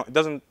between them? No, it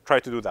doesn't try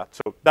to do that.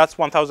 So that's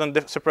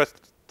 1,000 separate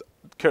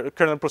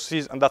kernel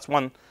processes, and that's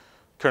one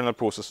kernel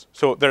process.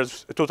 So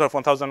there's a total of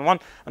 1,001,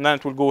 and then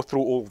it will go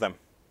through all of them.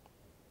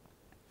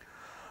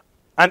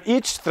 And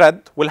each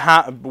thread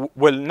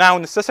will now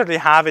necessarily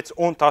have its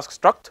own task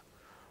struct,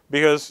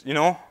 because, you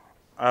know,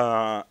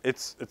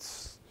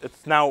 it's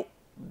now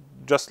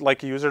just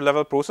like a user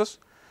level process.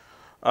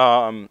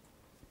 And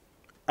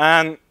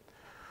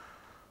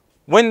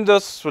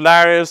Windows,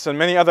 Solaris, and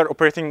many other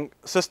operating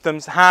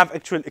systems have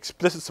actual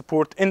explicit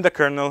support in the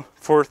kernel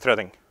for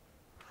threading.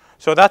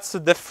 So that's the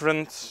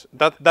difference.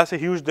 That's a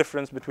huge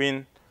difference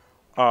between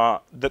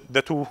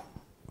the two,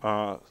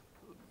 or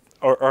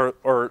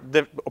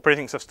the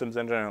operating systems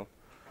in general.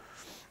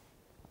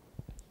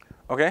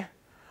 Okay.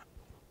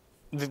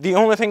 The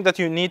only thing that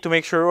you need to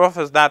make sure of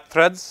is that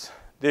threads,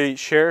 they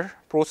share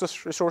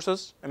process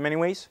resources in many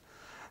ways.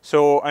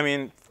 So I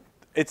mean,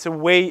 it's a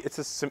way.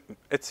 It's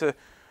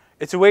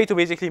a way to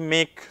basically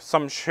make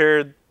some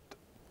shared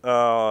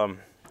some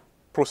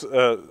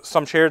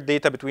shared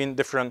data between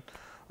different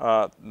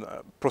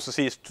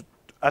processes.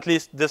 At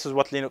least this is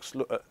what Linux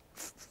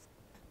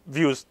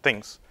views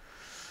things.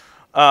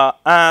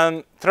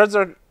 And threads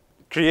are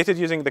created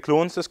using the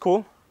clone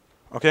syscall.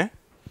 Okay.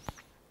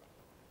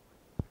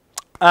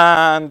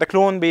 And the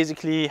clone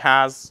basically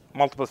has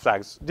multiple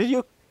flags. Did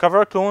you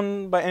cover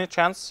clone by any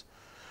chance?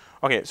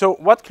 Okay, so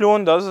what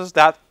clone does is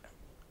that,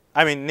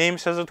 I mean, name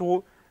says it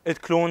all, it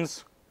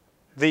clones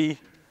the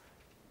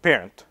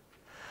parent.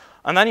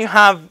 And then you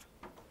have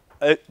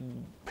a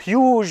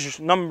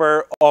huge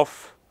number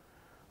of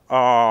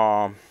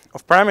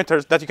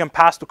parameters that you can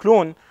pass to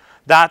clone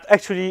that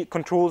actually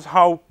controls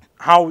how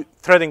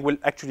threading will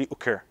actually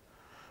occur.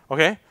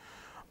 Okay?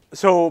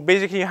 So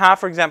basically you have,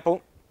 for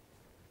example,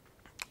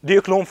 do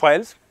you clone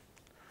files,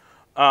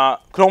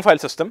 clone file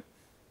system,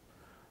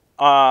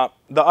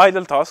 the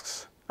idle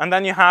tasks, and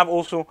then you have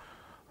also,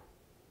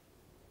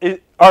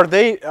 are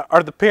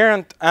the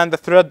parent and the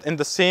thread in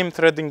the same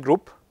threading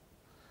group?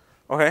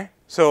 Okay,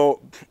 so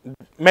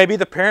maybe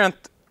the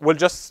parent will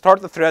just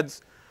start the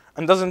threads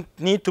and doesn't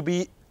need to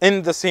be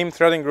in the same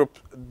threading group.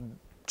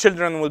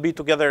 Children will be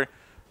together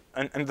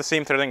in the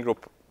same threading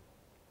group.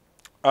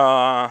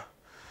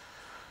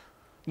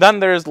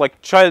 Then there's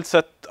like child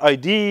set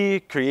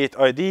ID, create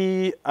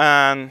ID,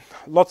 and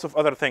lots of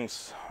other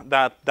things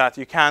that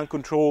you can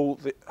control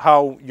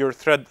how your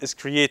thread is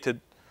created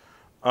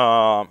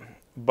by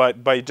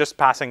just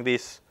passing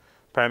these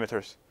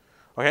parameters.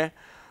 Okay.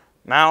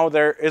 Now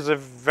there is a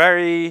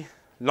very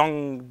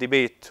long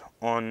debate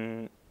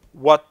on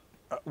what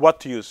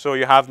to use. So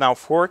you have now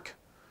fork,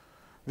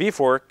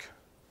 vfork,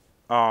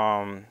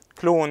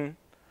 clone,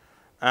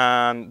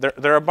 and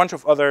there are a bunch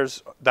of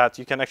others that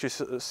you can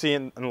actually see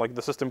in like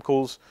the system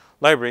calls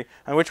library.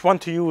 And which one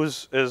to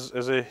use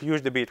is a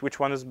huge debate. Which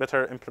one is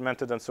better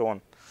implemented and so on.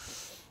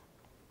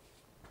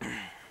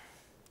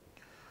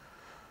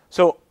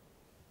 So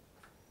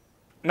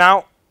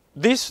now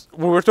we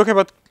were talking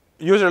about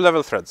user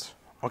level threads.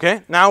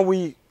 Okay. Now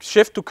we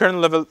shift to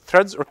kernel level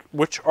threads,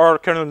 which are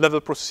kernel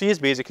level processes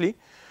basically,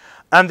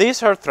 and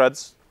these are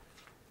threads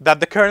that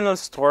the kernel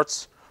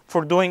starts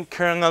for doing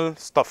kernel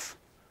stuff.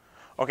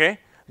 Okay.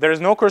 There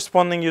is no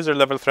corresponding user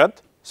level thread,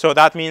 so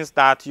that means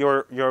that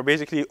you're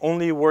basically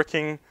only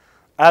working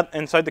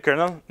inside the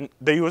kernel.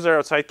 The user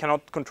outside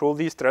cannot control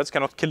these threads,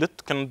 cannot kill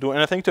it, cannot do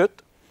anything to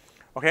it.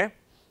 Okay.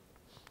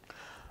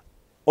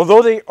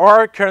 Although they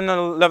are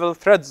kernel level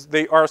threads,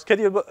 they are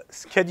schedulable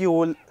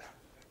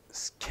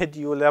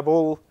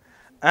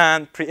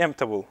and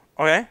preemptible.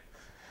 Okay.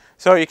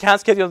 So you can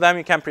schedule them,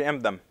 you can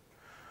preempt them.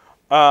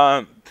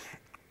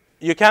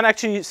 You can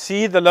actually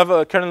see the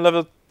kernel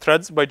level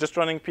threads by just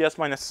running ps-ef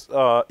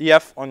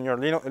on your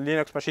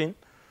Linux machine.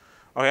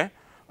 Okay,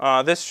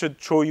 this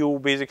should show you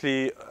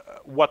basically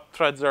what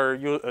threads are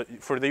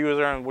for the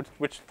user and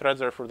which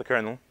threads are for the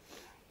kernel.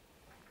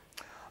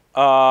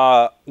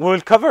 We'll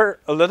cover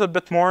a little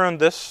bit more on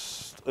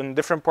this in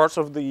different parts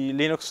of the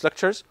Linux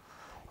lectures.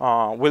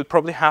 We'll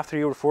probably have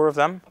 3 or 4 of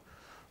them,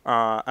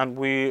 and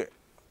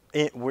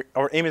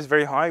our aim is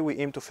very high. We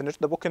aim to finish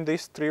the book in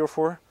these 3 or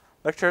 4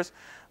 lectures.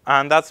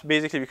 And that's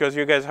basically because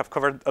you guys have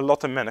covered a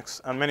lot in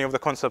Linux, and many of the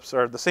concepts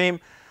are the same.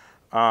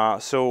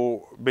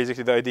 So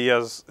basically, the idea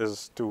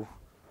is to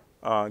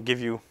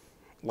give you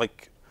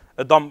like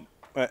a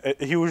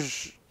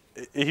huge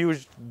a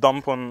huge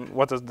dump on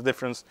what is the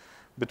difference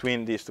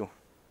between these two.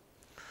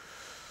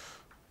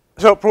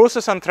 So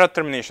process and thread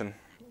termination.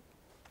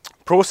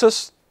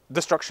 Process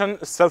destruction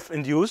is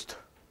self-induced.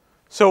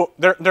 So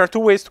there are two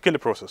ways to kill a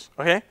process.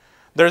 Okay,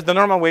 there's the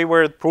normal way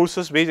where the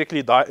process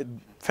basically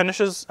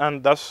finishes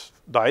and thus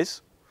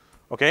dies.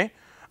 Okay,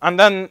 and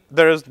then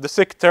there's the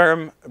sick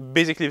term,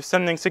 basically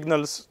sending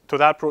signals to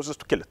that process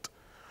to kill it.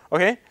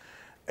 Okay,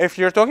 if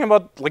you're talking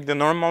about like the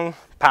normal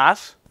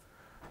path,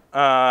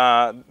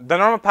 the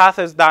normal path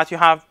is that you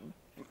have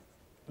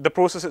the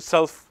process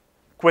itself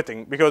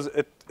quitting because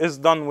it is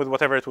done with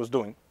whatever it was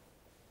doing.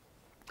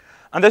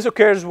 And this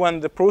occurs when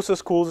the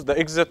process calls the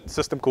exit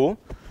system call.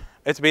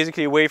 It's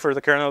basically a way for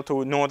the kernel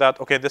to know that,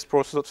 okay, this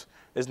process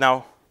is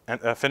now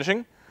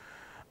finishing.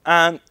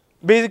 And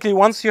basically,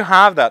 once you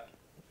have that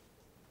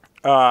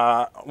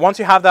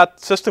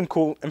system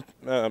call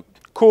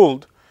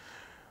called,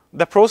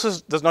 the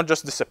process does not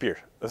just disappear.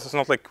 This is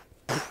not like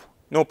poof,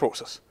 no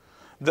process.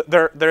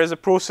 There is a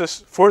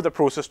process for the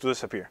process to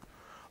disappear.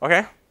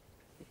 Okay.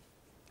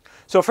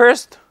 So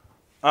first,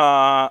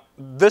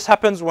 this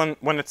happens when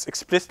it's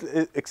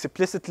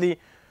explicitly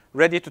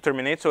ready to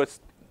terminate. So it's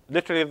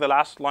literally the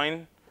last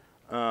line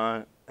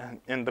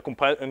in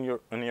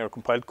your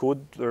compiled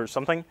code or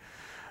something.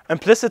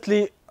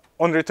 Implicitly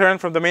on return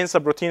from the main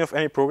subroutine of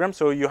any program.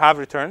 So you have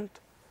returned,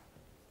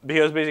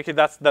 because basically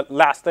that's the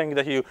last thing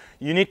that you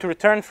need to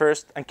return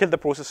first and kill the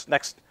process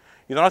next.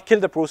 You do not kill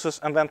the process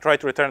and then try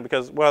to return,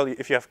 because, well,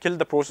 if you have killed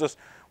the process,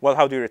 well,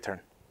 how do you return?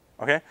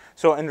 Okay,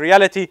 so in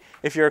reality,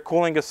 if you're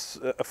calling a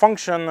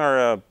function or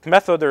a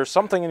method or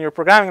something in your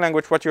programming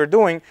language, what you're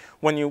doing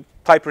when you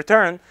type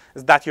return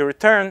is that you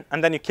return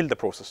and then you kill the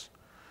process.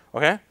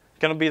 Okay, it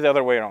cannot be the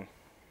other way around.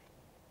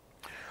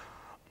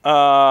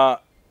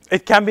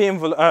 It can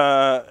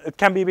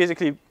be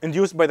basically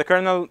induced by the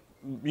kernel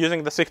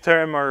using the sick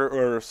term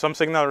or some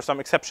signal or some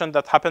exception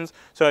that happens.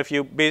 So if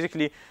you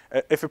basically,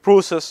 if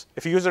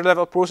a user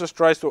level process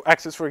tries to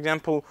access, for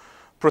example,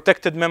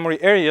 protected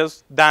memory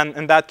areas, then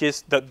in that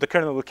case, the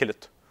kernel will kill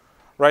it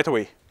right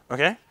away.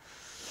 Okay.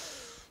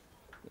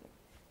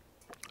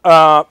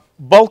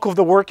 Bulk of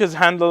the work is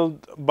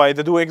handled by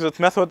the doExit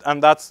method,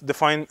 and that's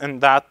defined in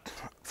that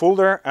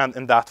folder and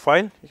in that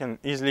file. You can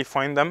easily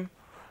find them.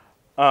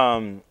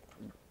 And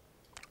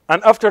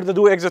after the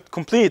doExit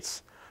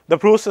completes, the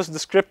process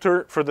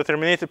descriptor for the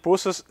terminated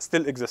process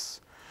still exists.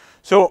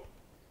 So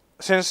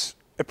since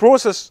a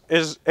process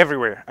is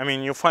everywhere, I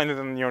mean, you find it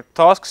in your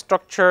task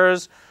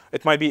structures.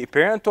 It might be a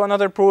parent to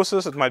another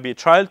process. It might be a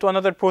child to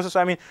another process.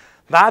 I mean,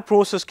 that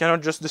process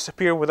cannot just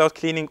disappear without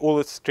cleaning all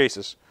its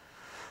traces.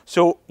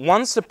 So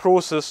once the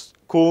process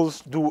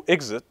calls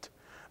doExit,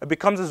 it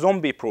becomes a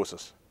zombie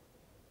process.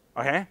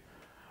 Okay,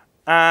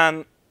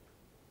 and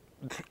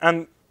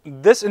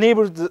this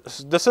enables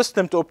the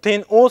system to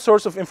obtain all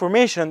sorts of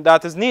information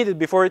that is needed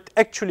before it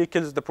actually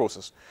kills the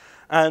process,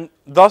 and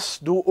thus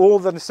do all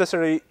the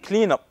necessary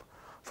cleanup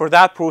for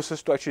that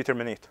process to actually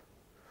terminate.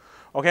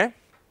 Okay.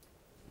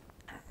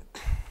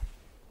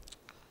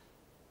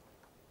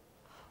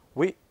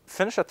 We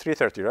finish at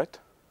 3:30, right?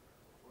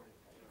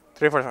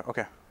 3:45.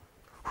 Okay.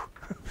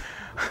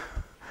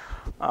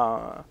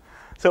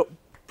 So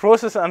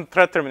process and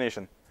thread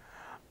termination.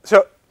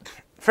 So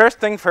first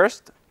thing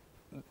first,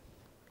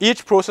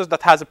 each process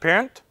that has a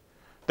parent,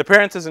 the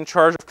parent is in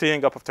charge of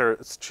cleaning up after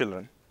its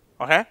children.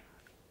 Okay,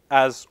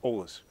 as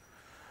always.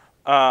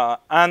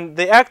 And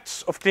the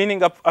acts of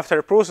cleaning up after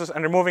a process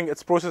and removing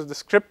its process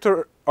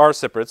descriptor are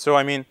separate. So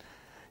I mean,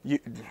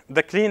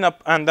 the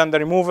cleanup and then the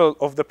removal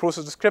of the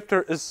process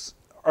descriptor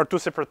are two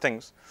separate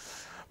things.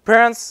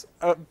 Parents,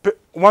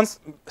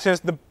 since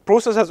the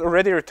process has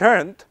already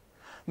returned,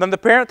 then the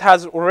parent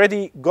has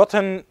already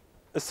gotten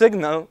a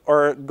signal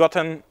or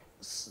gotten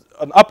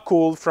an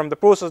upcall from the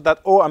process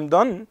that, oh, I'm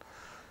done,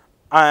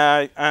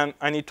 and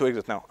I need to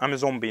exit now. I'm a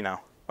zombie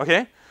now.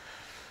 Okay.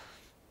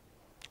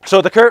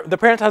 So the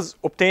parent has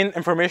obtained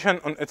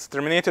information on its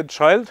terminated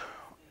child,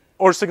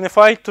 or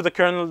signified to the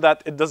kernel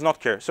that it does not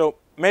care. So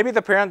maybe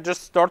the parent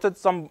just started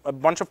a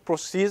bunch of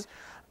processes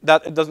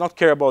that it does not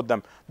care about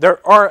them. There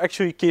are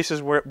actually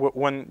cases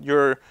when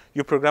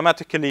you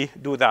programmatically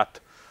do that,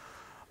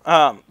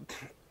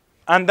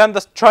 and then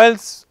the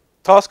child's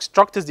task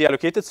struct is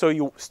deallocated. So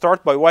you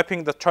start by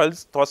wiping the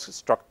child's task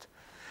struct,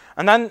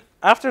 and then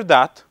after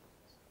that,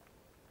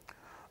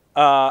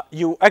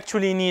 you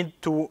actually need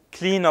to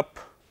clean up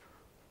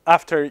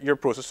after your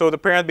process. So the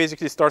parent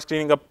basically starts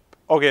cleaning up.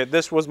 Okay,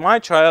 this was my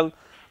child.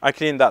 I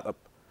cleaned that up.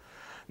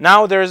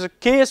 Now there is a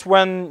case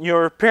when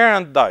your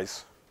parent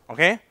dies.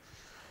 Okay.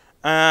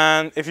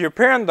 And if your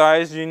parent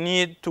dies, you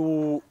need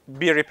to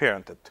be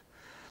reparented.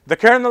 The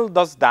kernel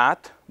does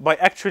that by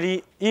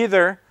actually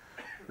either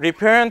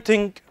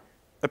reparenting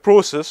a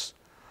process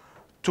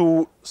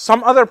to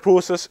some other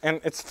process in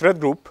its thread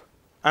group,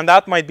 and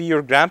that might be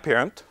your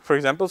grandparent, for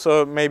example.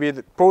 So maybe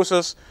the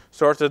process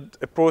started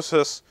a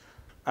process,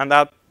 and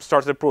that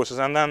started a process,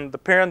 and then the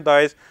parent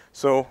dies,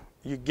 so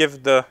you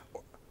give the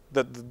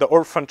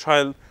orphan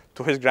child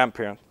to his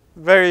grandparent.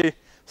 Very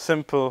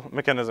simple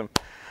mechanism.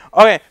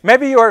 Okay,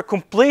 maybe you are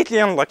completely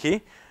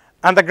unlucky,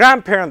 and the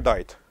grandparent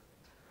died.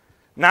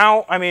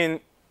 Now, I mean,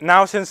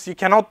 now since you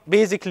cannot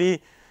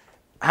basically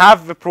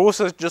have the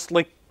process just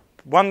like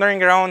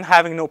wandering around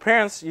having no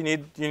parents, we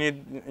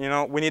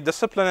need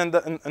discipline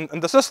in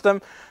the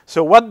system.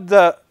 So what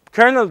the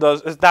kernel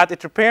does is that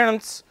it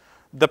reparents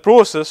the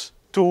process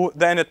to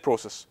the init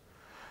process.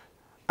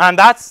 And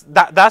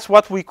that's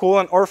what we call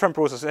an orphan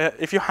process.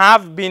 If you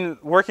have been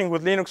working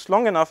with Linux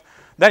long enough,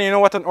 then you know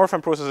what an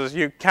orphan process is.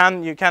 You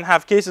can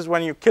have cases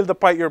when you kill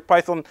your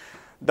Python,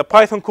 the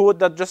Python code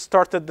that just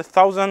started the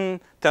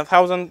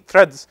 10,000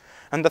 threads,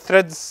 and the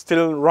threads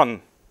still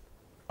run.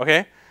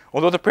 Okay,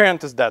 although the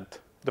parent is dead,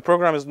 the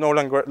program is no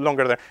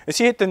longer there. You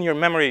see it in your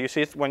memory. You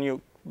see it when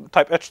you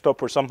type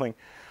htop or something.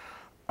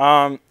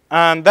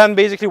 And then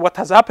basically what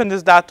has happened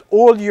is that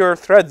all your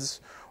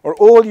threads or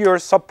all your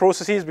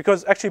sub-processes,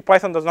 because actually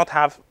Python does not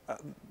have,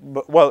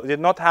 it did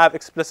not have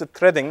explicit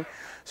threading,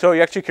 so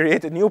you actually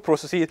created new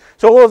processes.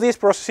 So all of these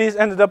processes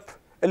ended up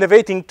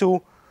elevating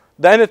to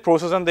the init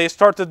process, and they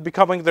started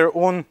becoming their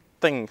own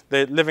thing.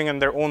 They're living in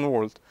their own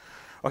world.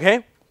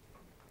 Okay,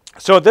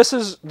 so then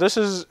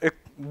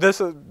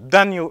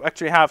you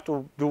actually have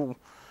to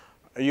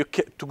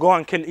to go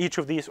and kill each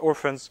of these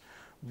orphans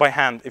by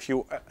hand if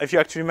you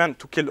actually meant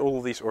to kill all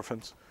of these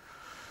orphans.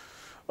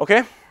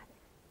 Okay.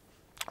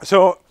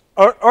 So,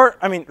 or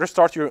I mean,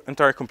 restart your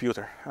entire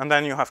computer, and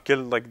then you have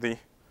killed like the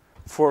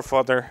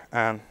forefather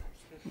and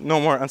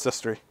no more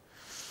ancestry.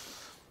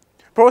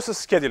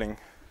 Process scheduling.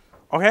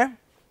 Okay.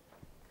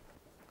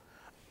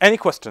 Any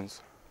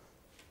questions?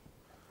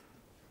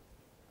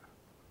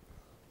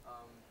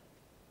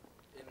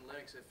 In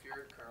Linux, if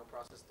your kernel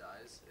process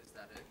dies, is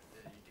that it? Do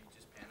you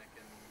just panic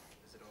and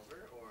is it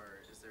over, or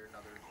is there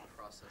another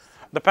process?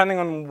 Depending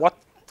on what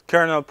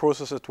kernel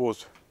process it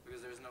was.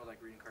 Because there's no like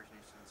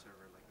reincarnation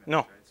server like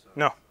No. Linux, right? So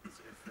No.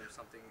 if there's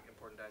something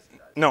important dies, it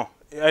dies. No,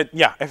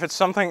 yeah. If it's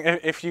something,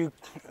 if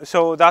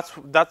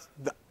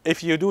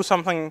you do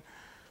something.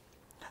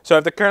 So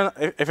if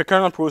a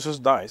kernel process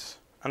dies,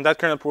 and that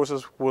kernel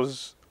process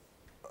was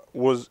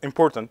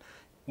important,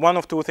 one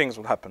of two things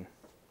will happen.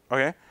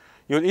 Okay,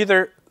 you'll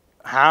either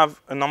have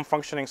a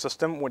non-functioning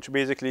system, which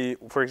basically,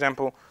 for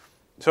example,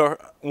 so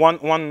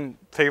one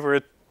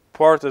favorite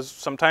part is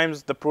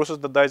sometimes the process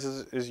that dies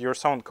is your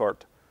sound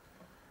card,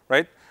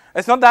 right?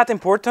 It's not that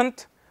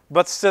important,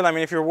 but still, I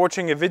mean, if you're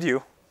watching a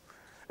video,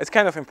 it's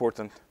kind of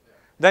important. Yeah.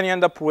 Then you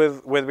end up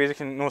with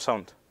basically no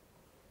sound,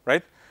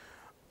 right?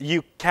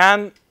 You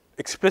can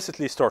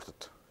explicitly start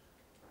it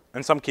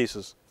in some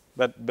cases,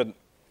 but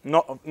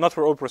not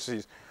for all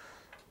processes.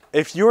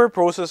 If your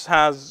process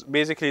has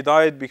basically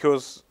died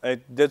because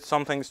it did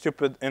something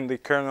stupid in the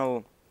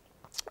kernel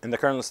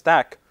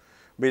stack,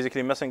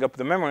 basically messing up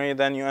the memory,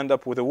 then you end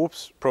up with a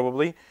whoops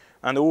probably,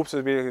 and the whoops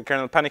is basically the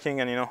kernel panicking,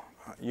 and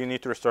you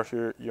need to restart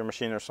your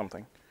machine or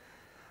something.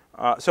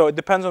 So it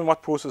depends on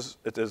what process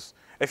it is.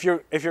 If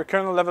your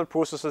kernel level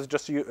process is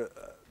just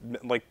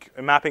like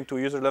a mapping to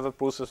a user level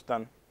process,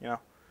 then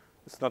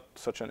it's not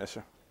such an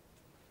issue.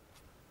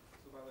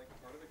 So by like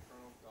part of the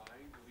kernel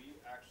dying, do we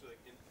actually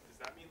does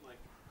that mean like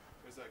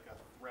there's like a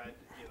thread,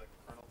 like a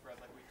kernel thread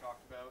like we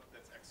talked about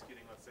that's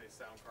executing, let's say,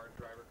 sound card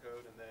driver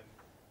code, and then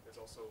there's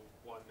also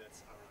one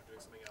that's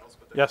doing something else,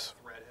 but the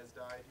thread has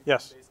died?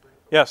 Yes. Basically?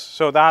 Okay. Yes.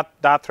 So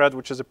that thread,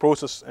 which is a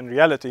process in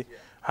reality,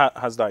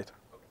 has died.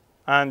 Okay.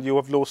 And you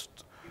have lost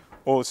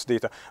all its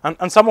data.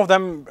 And some of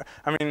them,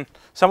 I mean,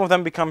 some of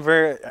them become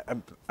very.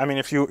 I mean,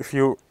 if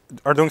you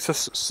are doing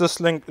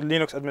syslink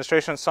Linux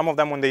administration, some of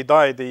them when they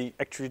die, they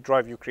actually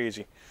drive you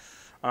crazy.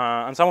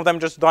 And some of them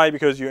just die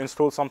because you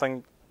installed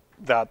something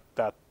that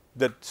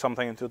did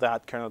something into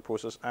that kernel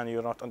process, and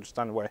you don't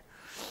understand why.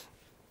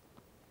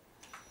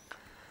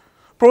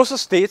 Process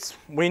states,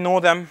 we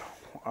know them,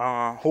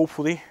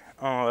 hopefully.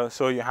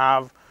 So you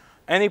have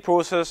any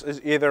process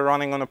is either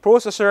running on a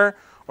processor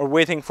or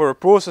waiting for a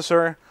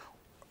processor,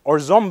 or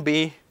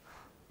zombie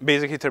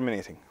basically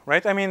terminating,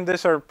 right? I mean,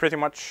 these are pretty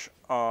much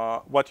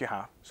what you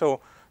have. So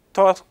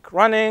task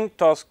running,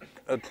 task,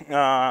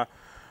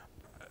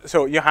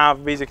 so you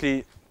have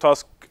basically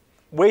task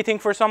waiting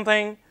for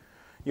something,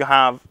 you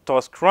have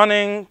task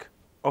running,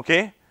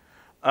 okay?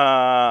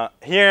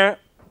 Here,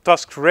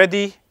 task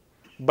ready,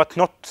 but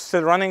not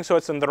still running, so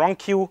it's in the wrong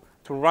queue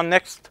to run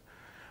next.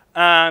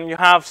 And you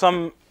have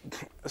some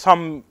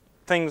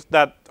things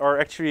that are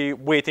actually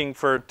waiting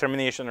for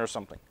termination or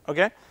something,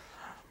 okay?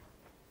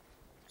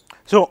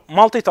 So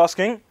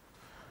multitasking,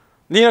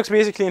 Linux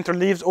basically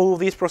interleaves all of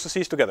these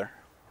processes together,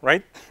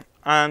 right?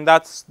 And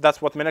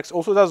that's what Linux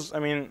also does. I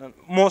mean,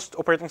 most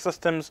operating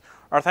systems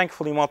are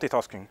thankfully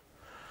multitasking,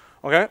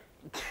 okay?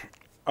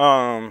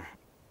 On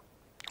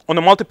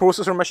a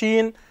multiprocessor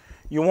machine,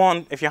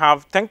 if you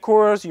have 10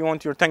 cores, you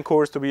want your 10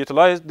 cores to be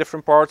utilized,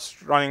 different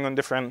parts running on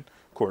different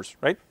cores,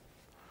 right?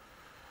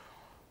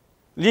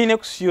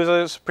 Linux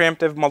uses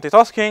preemptive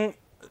multitasking,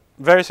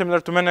 very similar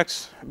to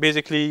Linux.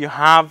 Basically, you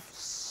have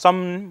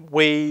some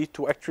way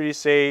to actually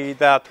say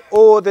that,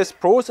 oh, this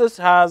process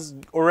has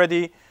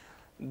already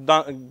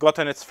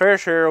gotten its fair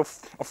share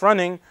of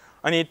running.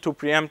 I need to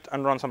preempt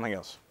and run something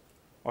else.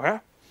 Okay.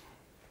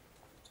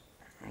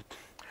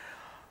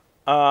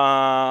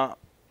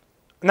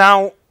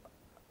 Now,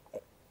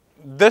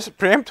 this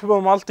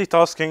preemptible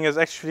multitasking is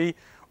actually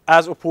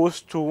as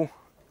opposed to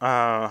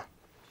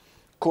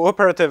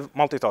cooperative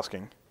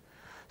multitasking.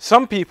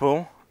 Some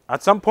people,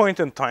 at some point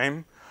in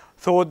time,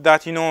 thought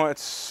that, you know,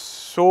 it's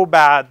so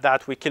bad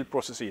that we kill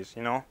processes,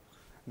 you know.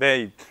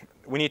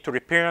 We need to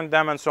repair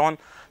them and so on.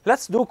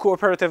 Let's do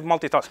cooperative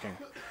multitasking.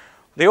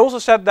 They also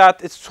said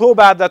that it's so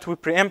bad that we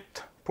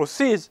preempt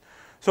processes,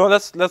 so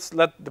let's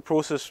let the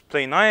process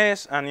play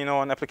nice, and, you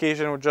know, an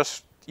application would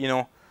just, you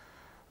know,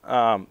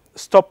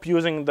 stop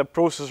using the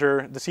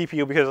processor, the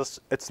CPU,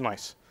 because it's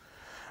nice.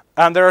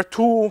 And there are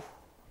two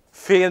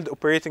failed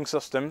operating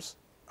systems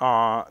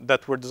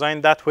that were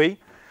designed that way,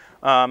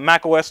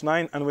 Mac OS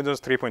 9 and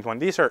Windows 3.1.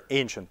 These are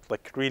ancient,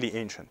 like really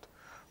ancient.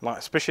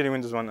 Especially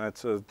Windows 1,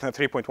 it's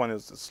 3.1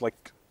 it's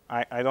like,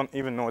 I don't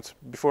even know, it's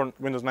before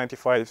Windows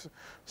 95,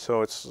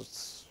 so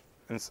it's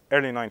in its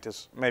early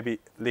 90s, maybe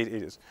late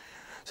 80s.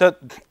 So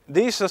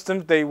these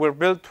systems, they were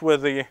built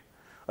with the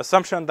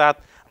assumption that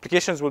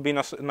applications will be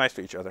nice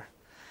to each other.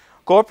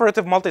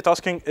 Cooperative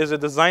multitasking is a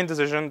design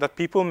decision that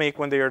people make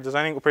when they are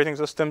designing operating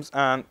systems,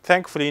 and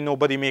thankfully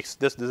nobody makes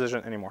this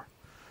decision anymore.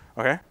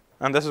 Okay,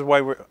 and this is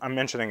why I'm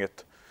mentioning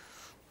it.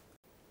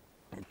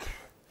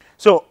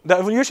 So the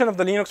evolution of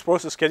the Linux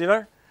process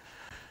scheduler.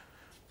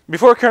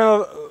 Before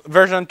kernel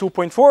version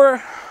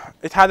 2.4,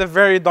 it had a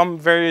very dumb,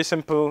 very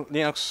simple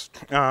Linux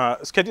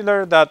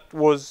scheduler that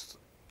was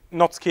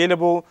not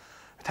scalable.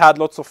 It had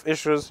lots of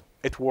issues.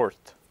 It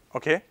worked.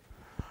 Okay.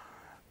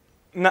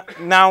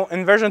 Now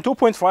in version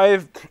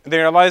 2.5, they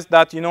realized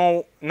that, you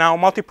know, now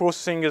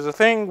multiprocessing is a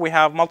thing. We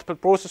have multiple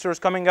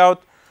processors coming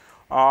out.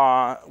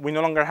 We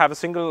no longer have a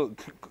single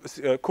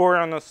core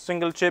on a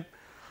single chip.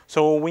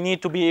 So we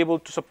need to be able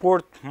to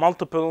support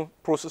multiple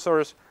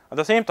processors at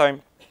the same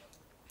time.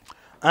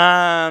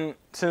 And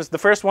since the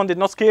first one did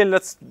not scale,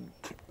 let's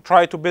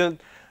try to build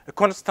a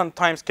constant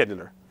time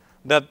scheduler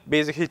that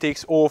basically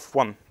takes O of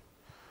 1.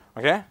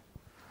 Okay?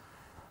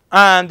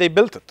 And they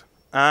built it.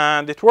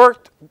 And it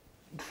worked.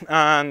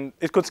 And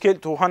it could scale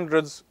to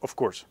hundreds of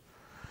cores.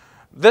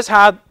 This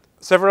had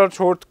several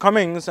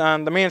shortcomings,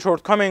 and the main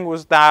shortcoming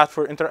was that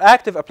for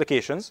interactive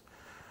applications,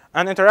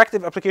 and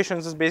interactive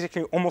applications is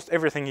basically almost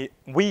everything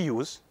we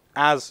use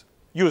as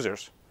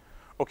users,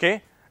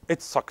 okay,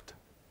 it sucked.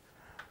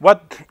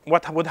 What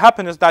would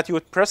happen is that you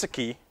would press a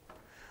key,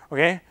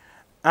 okay,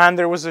 and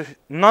there was a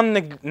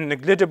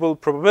non-negligible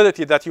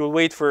probability that you will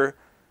wait for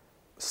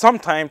some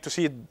time to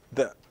see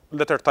the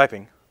letter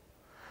typing,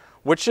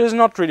 which is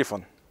not really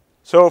fun.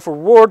 So for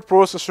word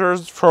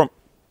processors, for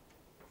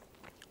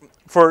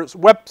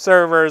web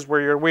servers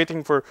where you're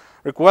waiting for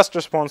request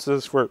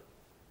responses, for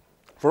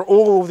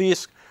all of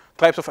these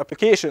types of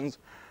applications,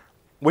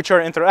 which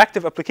are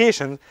interactive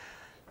applications,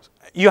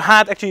 you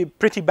had actually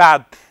pretty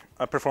bad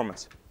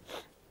performance.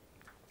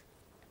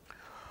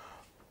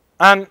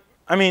 And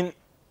I mean,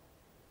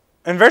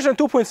 in version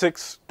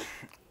 2.6,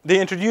 they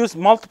introduced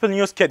multiple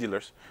new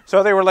schedulers.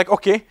 So they were like,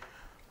 okay,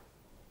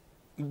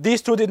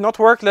 these two did not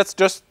work. Let's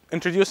just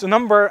introduce a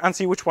number and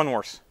see which one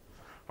works.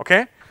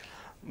 Okay?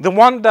 The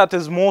one that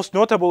is most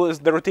notable is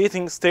the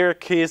rotating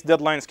staircase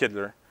deadline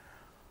scheduler.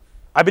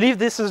 I believe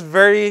this is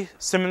very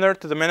similar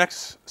to the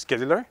Minix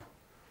scheduler,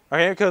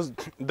 okay? Because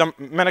the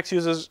Minix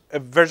uses a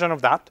version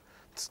of that,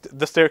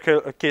 the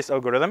staircase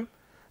algorithm.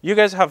 You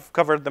guys have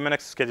covered the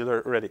Minix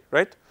scheduler already,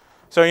 right?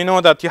 So you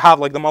know that you have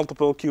like the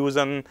multiple queues,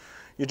 and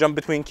you jump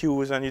between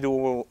queues, and you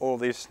do all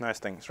these nice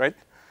things, right?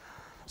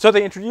 So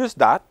they introduced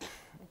that.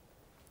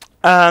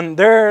 And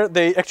there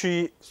they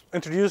actually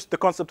introduced the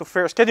concept of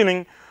fair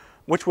scheduling,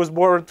 which was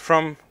borrowed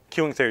from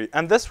queuing theory.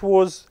 And this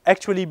was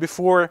actually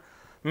before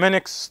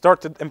Minix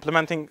started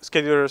implementing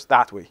schedulers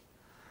that way.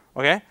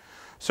 Okay?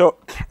 So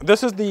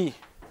this is the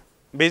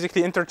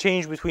basically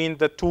interchange between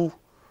the two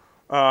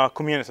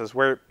communities,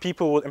 where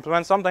people would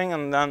implement something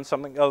and then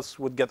something else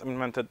would get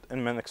implemented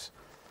in Minix.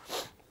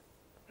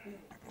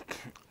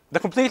 The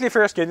completely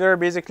fair scheduler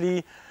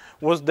basically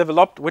was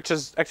developed, which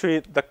is actually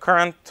the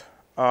current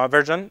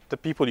version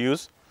that people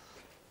use.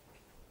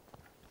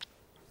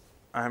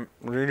 I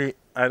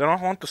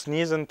don't want to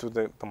sneeze into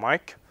the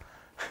mic.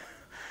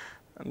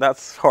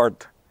 That's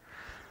hard.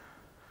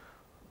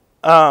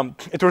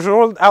 It was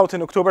rolled out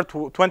in October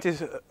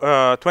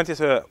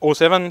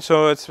 2007,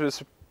 so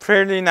it's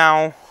fairly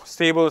now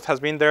stable. It has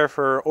been there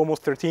for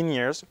almost 13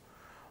 years.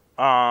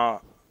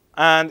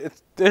 And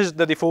it is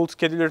the default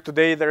scheduler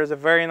today. There is a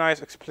very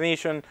nice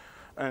explanation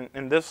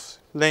in this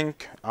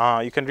link.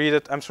 You can read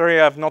it. I'm sorry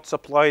I have not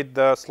supplied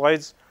the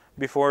slides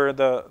before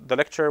the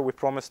lecture. We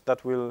promised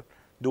that we'll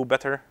do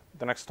better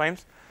the next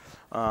times.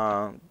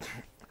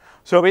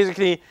 So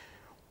basically,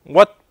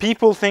 what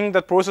people think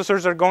that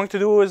processors are going to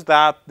do is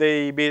that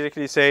they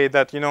basically say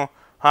that, you know,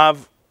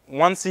 have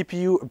one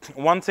CPU,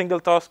 one single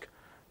task,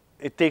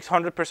 it takes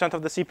 100%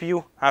 of the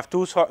CPU, have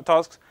two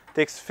tasks,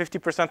 takes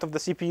 50% of the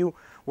CPU,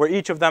 where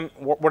each of them,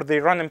 where they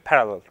run in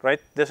parallel,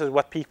 right? This is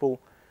what people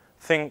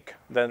think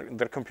that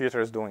their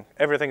computer is doing.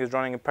 Everything is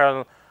running in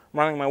parallel.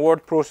 running my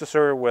word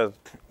processor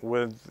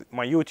with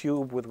my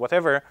YouTube, with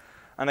whatever,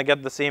 and I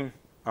get the same.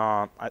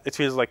 It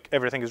feels like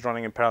everything is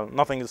running in parallel.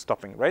 Nothing is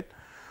stopping, right?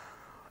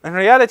 In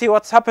reality,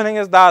 what's happening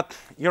is that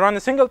you run a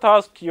single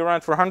task, you run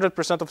it for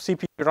 100% of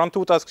CPU. You run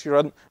 2 tasks, you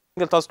run a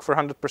single task for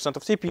 100%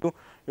 of CPU.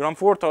 You run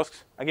 4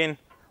 tasks, again,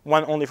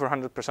 one only for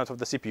 100% of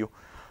the CPU.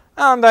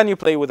 And then you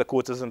play with the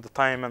quotas and the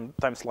time and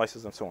time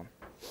slices and so on.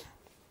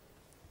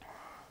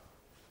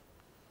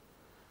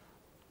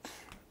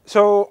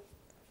 So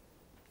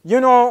you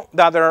know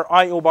that there are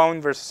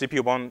IO-bound versus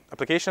CPU-bound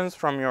applications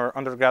from your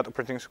undergrad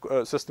operating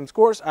systems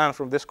course and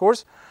from this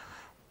course.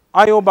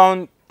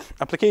 IO-bound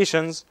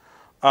applications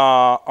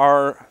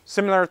are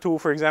similar to,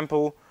 for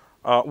example,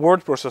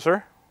 word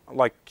processor,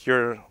 like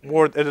your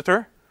word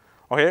editor,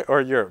 okay,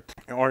 or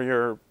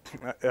your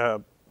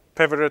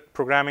favorite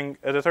programming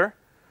editor.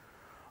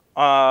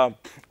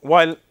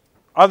 While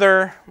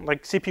other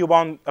like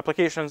CPU-bound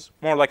applications,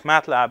 more like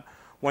MATLAB,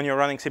 when you're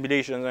running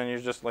simulations and you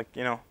just like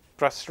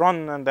press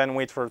run and then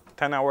wait for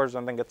 10 hours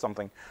and then get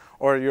something,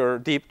 or your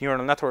deep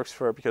neural networks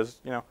because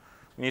we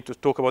need to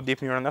talk about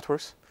deep neural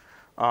networks,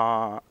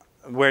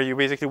 where you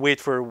basically wait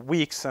for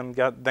weeks and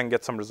then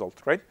get some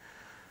result, right?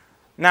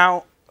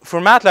 Now,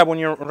 for MATLAB, when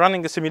you're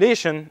running a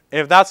simulation,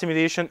 if that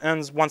simulation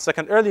ends 1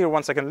 second early or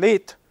 1 second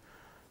late,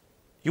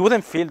 you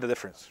wouldn't feel the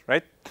difference,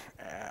 right?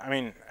 I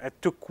mean, it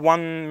took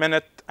 1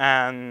 minute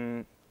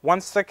and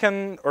 1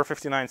 second or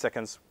 59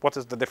 seconds. What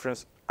is the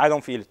difference? I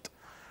don't feel it,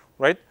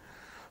 right?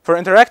 For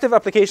interactive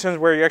applications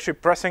where you're actually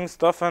pressing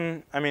stuff,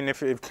 and I mean,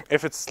 if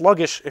it's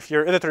sluggish, if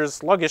your editor is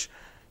sluggish,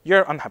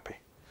 you're unhappy.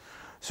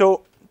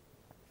 So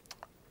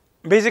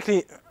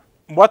basically,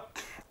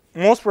 what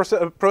most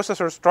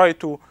processors try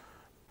to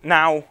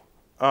now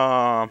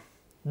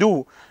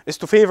do is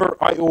to favor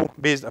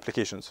I/O-based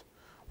applications,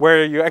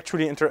 where you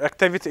actually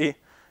interactivity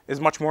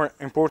is much more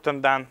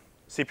important than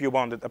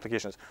CPU-bounded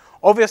applications.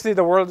 Obviously,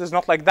 the world is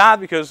not like that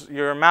because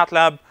your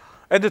MATLAB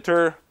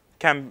editor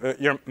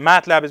your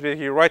MATLAB is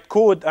basically you write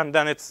code and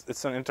then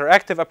it's an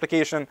interactive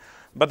application,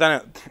 but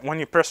then when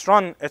you press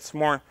run, it's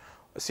more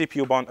a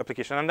CPU-bound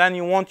application. And then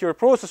you want your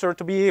processor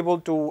to be able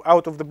to,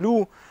 out of the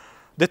blue,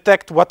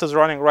 detect what is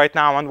running right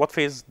now and what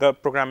phase the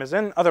program is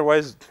in.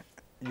 Otherwise,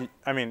 you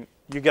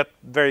get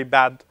very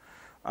bad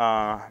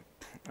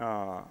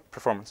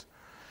performance.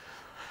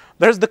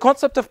 There's the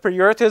concept of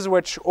priorities,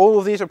 which all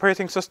of these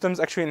operating systems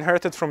actually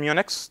inherited from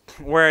Unix,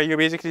 where you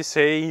basically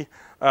say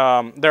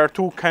there are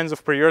 2 kinds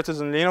of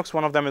priorities in Linux.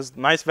 One of them is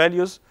nice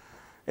values.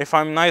 If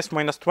I'm nice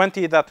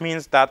 -20, that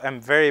means that I'm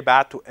very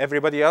bad to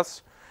everybody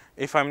else.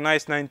 If I'm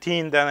nice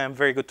 19, then I'm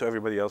very good to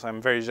everybody else. I'm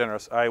very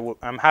generous.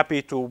 I'm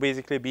happy to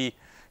basically be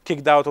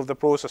kicked out of the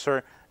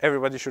processor.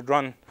 Everybody should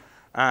run,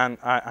 and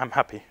I'm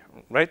happy,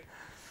 right?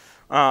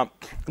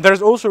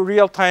 There's also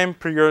real-time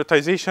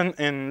prioritization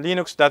in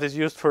Linux that is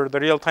used for the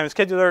real-time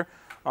scheduler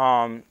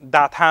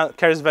that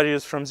carries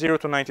values from 0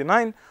 to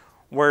 99,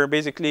 where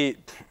basically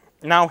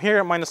now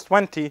here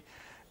 -20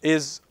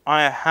 is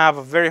I have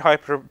a very high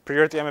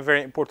priority. I'm a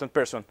very important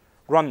person.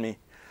 Run me.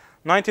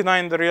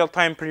 99, the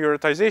real-time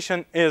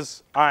prioritization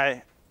is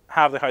I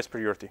have the highest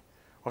priority.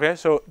 Okay,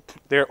 so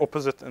they're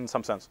opposite in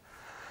some sense.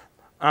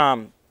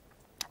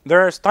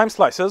 There's time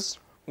slices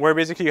where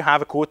basically you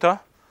have a quota,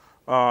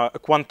 a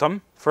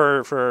quantum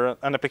for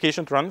an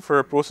application to run, for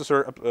a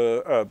processor,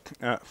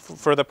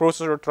 for the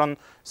processor to run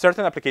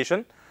certain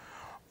application.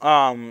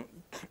 And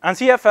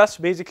CFS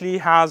basically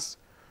has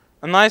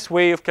a nice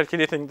way of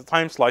calculating the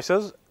time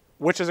slices,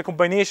 which is a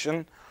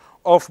combination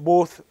of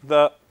both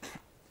the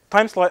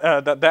time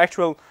the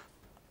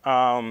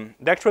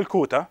actual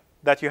quota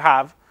that you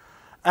have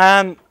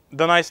and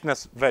the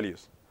niceness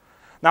values.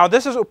 Now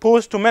this is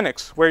opposed to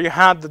Minix, where you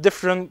had the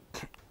different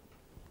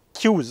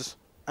queues,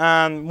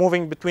 and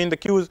moving between the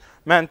queues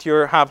meant you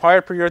have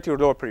higher priority or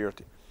lower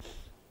priority.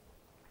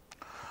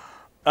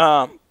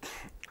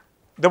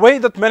 The way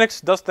that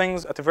Minix does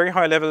things at a very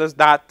high level is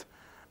that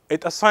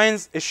it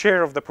assigns a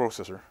share of the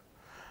processor.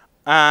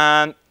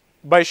 And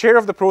by share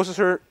of the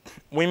processor,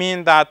 we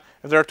mean that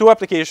if there are 2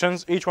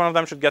 applications, each one of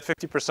them should get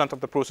 50% of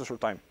the processor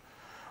time.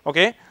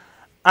 Okay?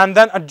 And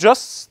then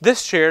adjusts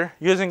this share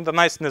using the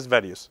niceness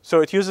values. So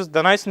it uses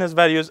the niceness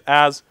values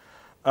as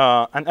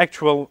an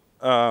actual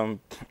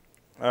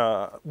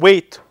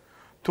weight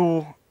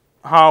to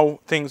how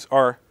things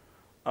are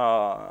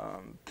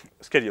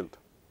scheduled.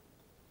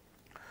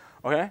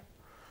 Okay?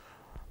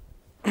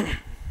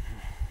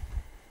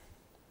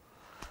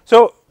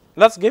 So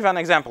let's give an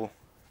example.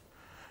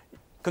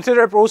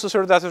 Consider a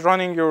processor that is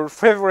running your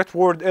favorite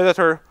word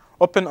editor,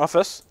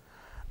 OpenOffice,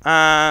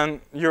 and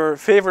your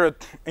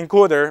favorite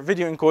encoder,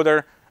 video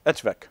encoder,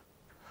 HVAC.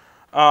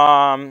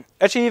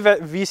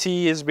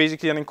 HEVC is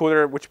basically an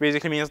encoder, which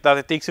basically means that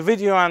it takes a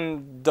video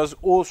and does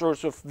all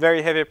sorts of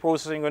very heavy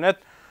processing on it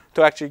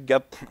to actually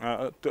get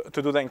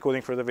to do the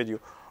encoding for the video.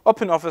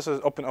 OpenOffice is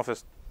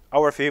OpenOffice,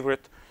 our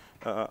favorite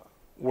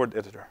word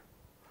editor.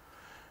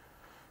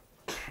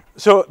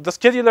 So the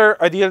scheduler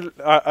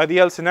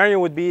ideal scenario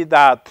would be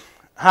that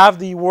have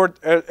the word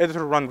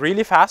editor run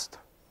really fast.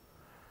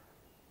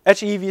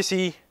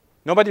 HEVC,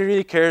 nobody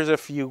really cares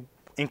if you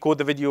encode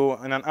the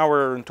video in an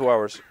hour or in 2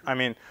 hours. I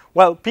mean,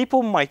 well,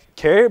 people might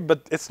care,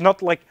 but it's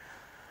not like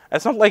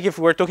if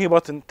we're talking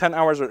about in 10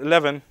 hours or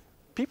 11.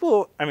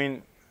 People, I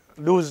mean,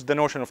 lose the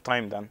notion of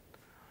time then.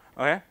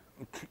 Okay,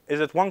 is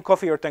it 1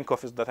 coffee or 10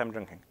 coffees that I'm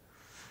drinking?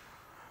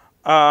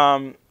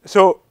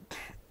 So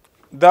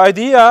the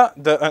idea,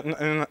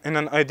 in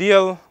an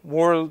ideal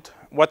world,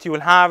 what you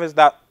will have is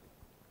that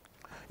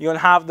you will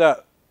have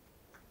the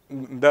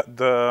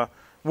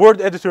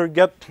word editor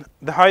get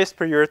the highest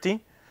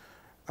priority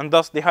and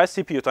thus the highest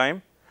CPU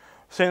time.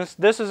 Since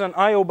this is an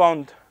IO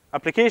bound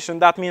application,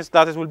 that means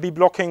that it will be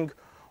blocking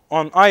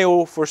on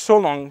IO for so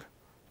long,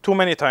 too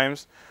many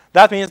times.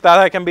 That means that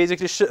I can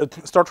basically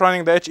start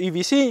running the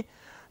HEVC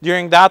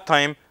during that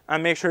time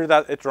and make sure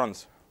that it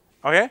runs.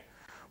 Okay?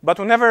 But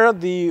whenever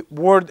the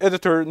word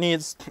editor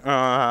needs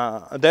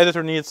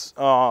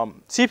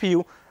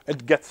CPU,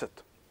 it gets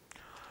it.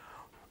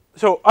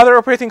 So other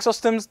operating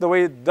systems, the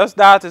way it does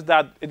that is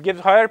that it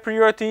gives higher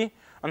priority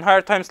and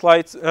higher time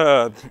slices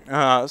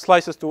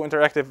to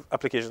interactive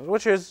applications,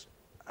 which is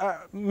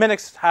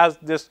Minix has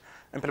this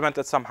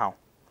implemented somehow.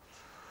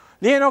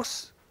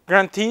 Linux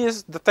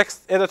guarantees the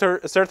text editor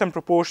a certain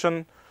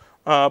proportion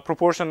of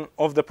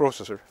the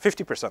processor,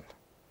 50%.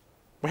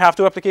 We have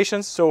 2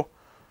 applications, so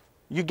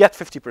you get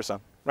 50%,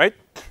 right?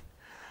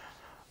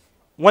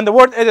 When the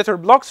word editor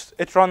blocks,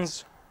 it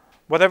runs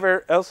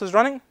whatever else is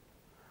running,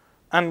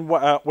 and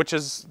which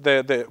is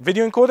the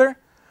video encoder.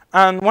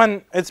 And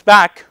when it's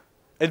back,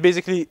 it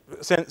basically,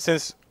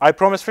 since I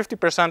promised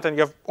 50% and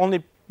you have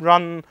only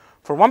run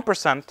for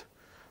 1%,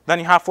 then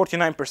you have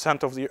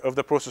 49% of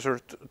the processor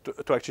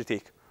to actually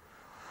take.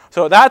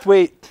 So that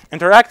way,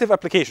 interactive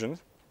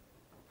applications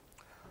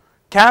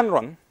can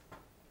run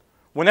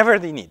whenever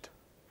they need,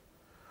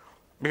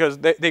 because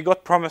they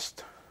got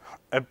promised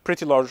a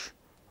pretty large,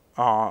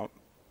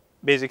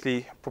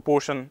 basically,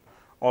 proportion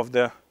of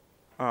the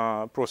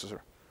processor.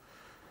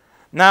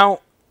 Now,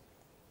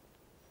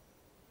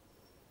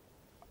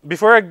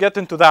 before I get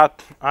into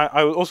that,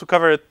 I will also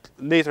cover it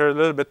later a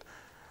little bit.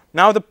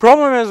 Now, the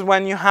problem is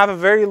when you have a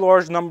very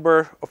large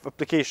number of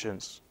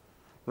applications,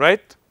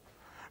 right?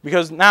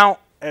 Because now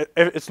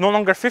it's no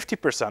longer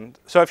 50%.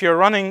 So if you're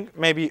running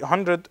maybe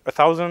 100,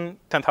 1,000,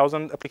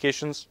 10,000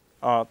 applications,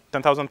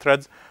 10,000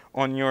 threads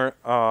on your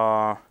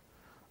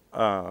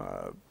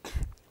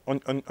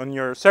on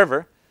your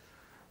server,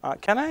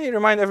 can I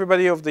remind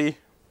everybody of the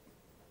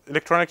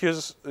electronic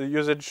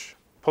usage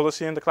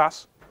policy in the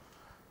class?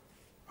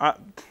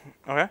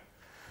 Okay.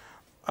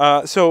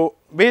 So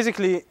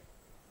basically,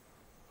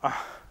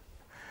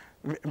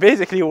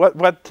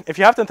 what if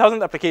you have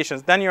 10,000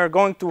 applications, then you're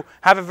going to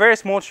have a very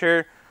small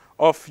share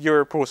of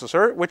your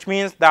processor, which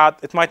means that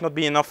it might not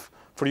be enough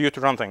for you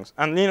to run things.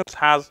 And Linux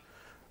has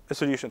a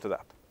solution to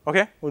that.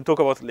 Okay, we'll talk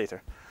about it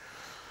later.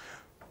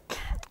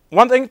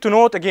 One thing to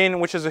note again,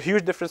 which is a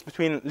huge difference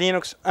between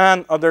Linux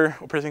and other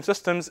operating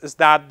systems, is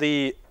that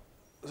the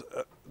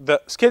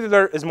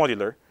scheduler is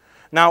modular.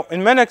 Now,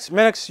 in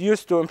Minix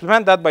used to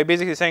implement that by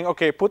basically saying,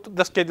 okay, put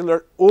the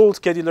scheduler, all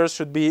schedulers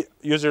should be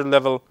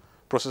user-level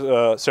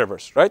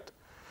servers, right?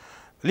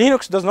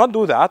 Linux does not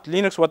do that.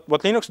 What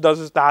Linux does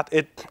is that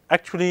it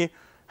actually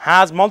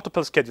has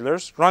multiple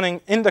schedulers running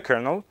in the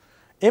kernel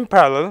in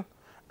parallel,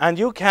 and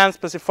you can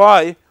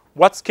specify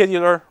what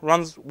scheduler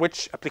runs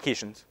which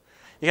applications.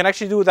 You can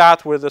actually do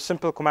that with a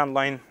simple command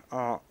line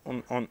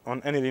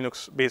on any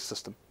Linux-based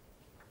system.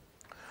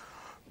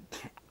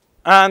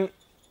 And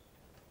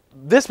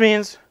this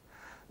means,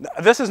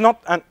 this is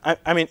not,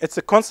 I mean, it's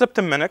a concept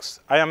in Minix.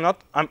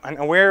 I'm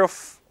aware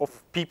of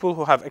people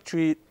who have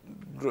actually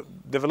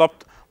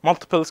developed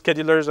multiple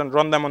schedulers and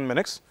run them on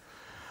Minix.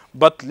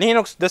 But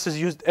Linux, this is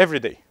used every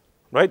day,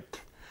 right?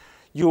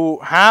 You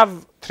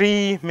have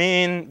 3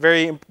 main,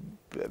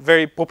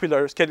 very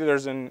popular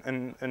schedulers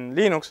in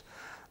Linux.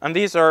 And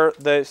these are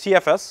the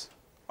CFS,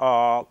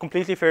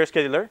 completely fair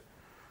scheduler.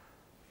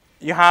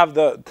 You have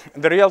the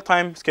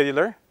real-time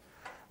scheduler,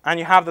 and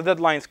you have the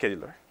deadline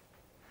scheduler.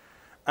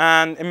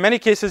 And in many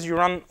cases, you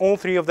run all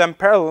 3 of them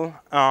parallel,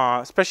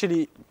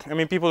 especially, I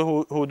mean,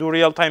 people who do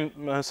real-time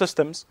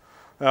systems,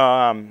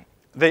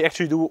 they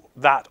actually do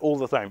that all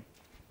the time.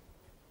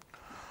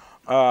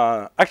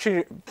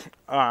 Actually,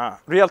 the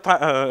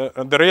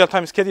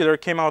real-time scheduler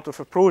came out of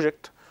a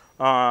project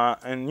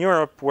in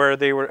Europe where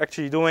they were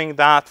actually doing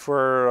that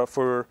for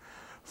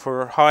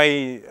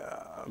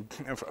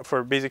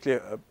basically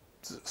a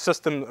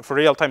system for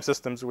real-time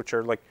systems, which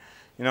are like,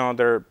 you know,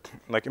 they're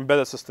like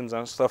embedded systems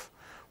and stuff,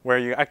 where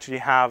you actually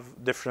have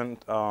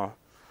different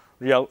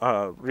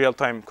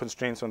real-time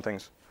constraints on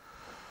things.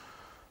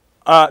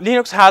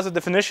 Linux has a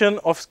definition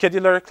of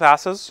scheduler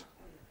classes.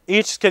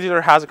 Each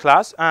scheduler has a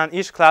class, and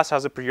each class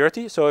has a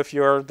priority. So if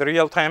you're the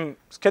real-time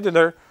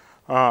scheduler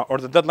or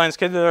the deadline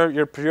scheduler,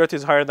 your priority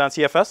is higher than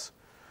CFS.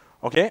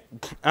 Okay,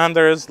 and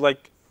there is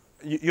like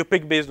you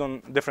pick based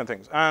on different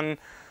things. And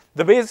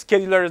the base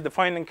scheduler is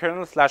defined in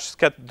kernel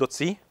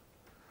 /sched.c.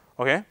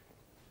 Okay.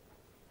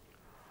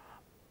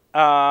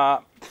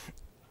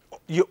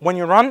 When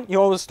you run, you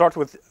always start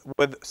with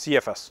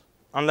CFS,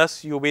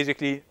 unless you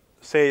basically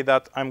say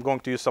that I'm going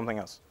to use something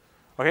else.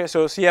 Okay,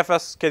 so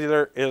CFS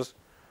scheduler is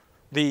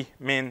the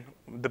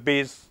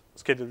base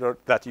scheduler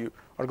that you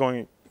are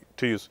going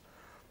to use.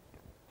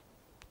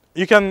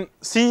 You can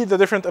see the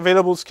different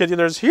available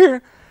schedulers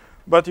here,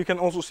 but you can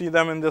also see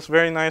them in this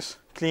very nice,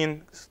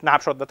 clean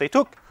snapshot that they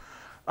took,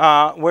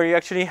 where you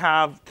actually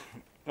have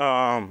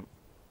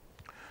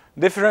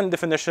different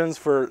definitions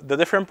for the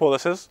different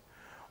policies.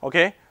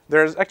 Okay,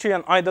 there's actually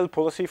an idle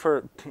policy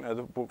for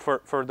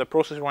the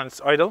processor when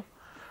it's idle,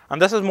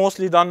 and this is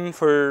mostly done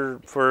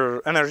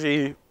for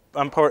energy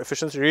and power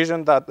efficiency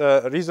reasons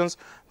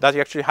that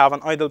you actually have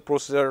an idle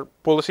processor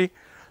policy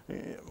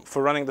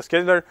for running the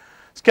scheduler.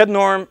 Sched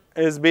norm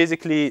is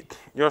basically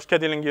your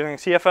scheduling using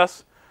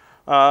CFS,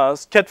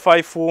 Sched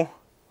FIFO,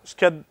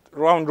 Sched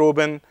round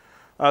robin,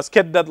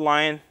 Sched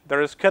deadline,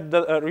 there is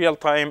Sched real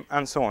time,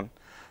 and so on.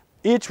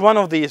 Each one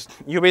of these,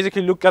 you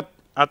basically look at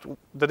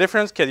the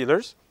different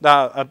schedulers,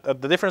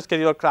 at the different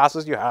scheduler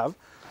classes you have.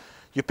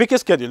 You pick a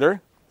scheduler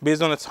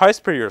based on its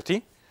highest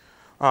priority,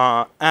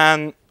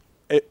 and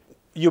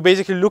you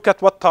basically look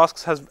at what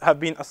tasks have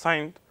been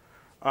assigned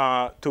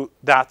to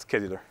that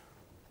scheduler.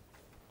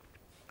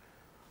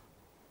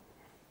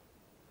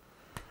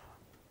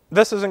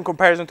 This is in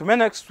comparison to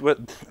Minix.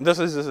 This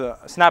is a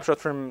snapshot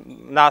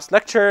from last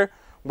lecture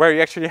where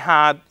you actually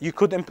had,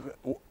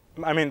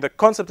 the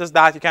concept is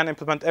that you can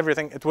implement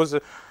everything. It was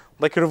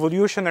like a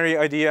revolutionary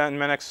idea in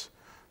Minix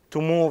to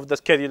move the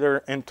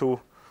scheduler into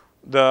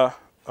the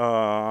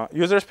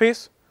user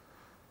space.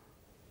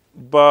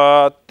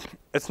 But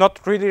it's not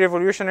really a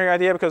revolutionary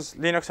idea because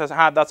Linux has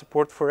had that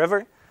support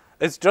forever.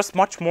 It's just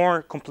much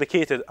more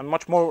complicated and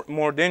much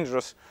more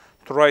dangerous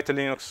to write a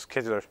Linux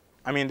scheduler.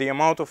 I mean, the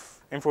amount of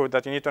info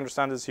that you need to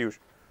understand is huge.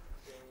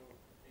 So,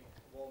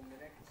 well,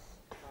 Minix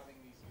having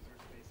these user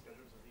space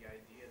schedulers is the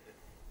idea that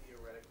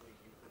theoretically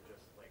you could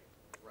just like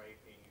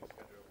write a new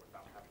scheduler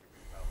without having to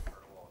reboot the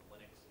kernel. While in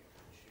Linux you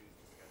can choose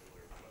the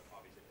scheduler, but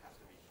obviously it has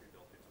to be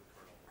pre-built into the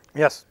kernel.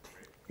 Yes,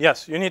 right?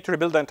 Yes, you need to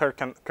rebuild the entire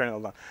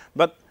kernel then.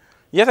 But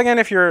yet again,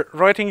 if you're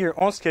writing your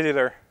own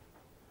scheduler,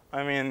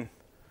 I mean,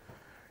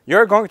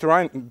 you're going to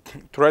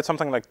write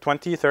something like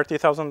 20,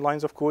 30,000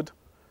 lines of code,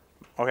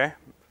 okay?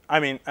 I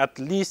mean, at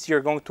least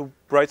you're going to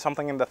write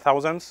something in the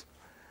thousands.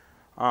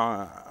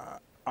 I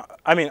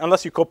mean,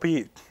 unless you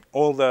copy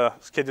all the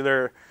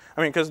scheduler.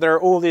 I mean, because there are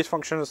all these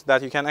functions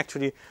that you can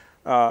actually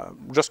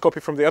just copy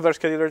from the other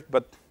schedulers.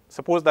 But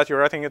suppose that you're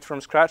writing it from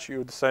scratch.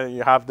 You decide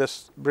you have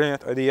this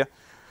brilliant idea.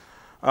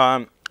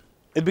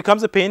 It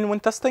becomes a pain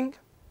when testing.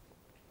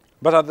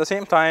 But at the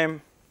same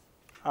time,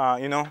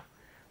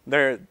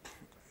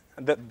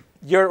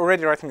 you're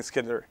already writing a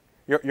scheduler.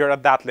 You're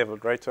at that level,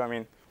 right? So I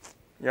mean,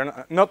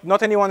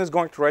 not anyone is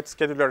going to write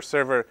scheduler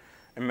server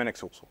in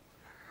Minix also.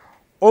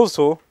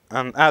 Also,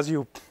 and as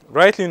you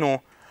rightly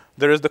know,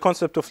 there is the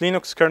concept of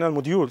Linux kernel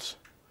modules,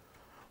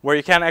 where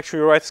you can actually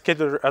write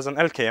scheduler as an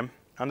LKM,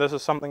 and this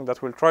is something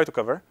that we'll try to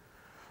cover.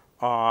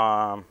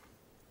 And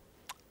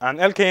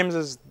LKMs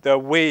is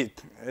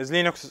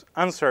Linux's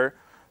answer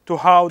to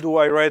how do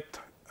I write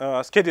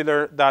a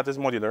scheduler that is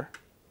modular.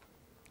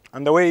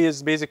 And the way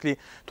is basically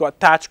to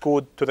attach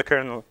code to the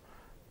kernel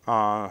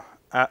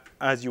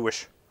as you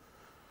wish.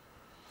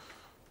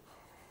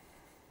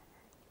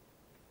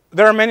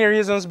 There are many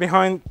reasons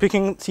behind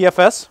picking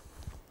CFS.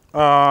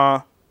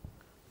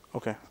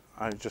 Okay,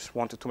 I just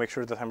wanted to make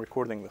sure that I'm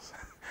recording this.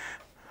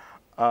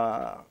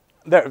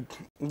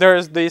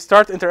 There's the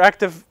start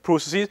interactive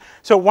processes.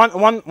 So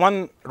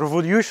one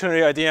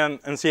revolutionary idea in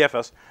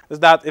CFS is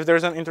that if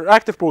there's an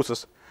interactive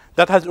process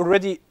that has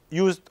already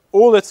used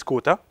all its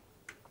quota,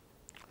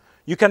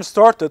 you can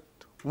start it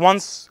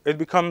once it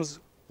becomes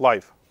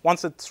live,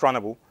 once it's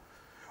runnable,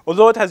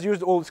 although it has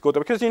used all its quota.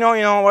 Because you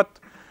know what?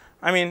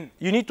 I mean,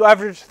 you need to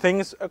average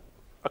things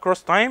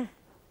across time,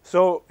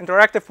 so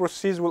interactive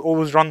processes will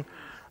always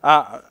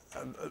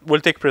will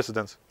take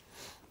precedence.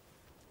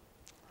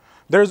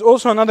 There's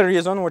also another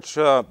reason, which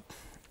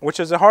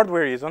is a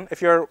hardware reason. If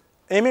you're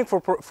aiming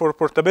for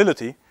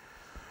portability,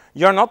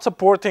 you're not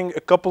supporting a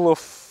couple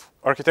of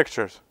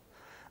architectures.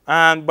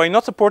 And by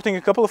not supporting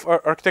a couple of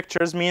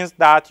architectures means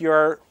that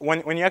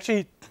when you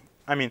actually,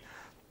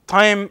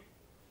 time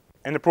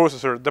in the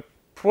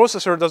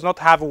processor does not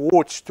have a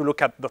watch to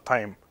look at the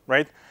time,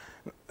 right?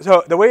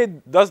 So the way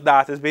it does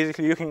that is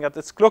basically looking at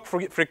its clock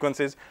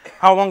frequencies,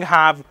 how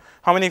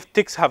many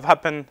ticks have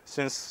happened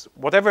since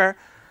whatever,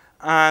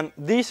 and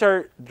these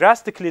are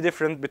drastically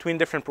different between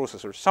different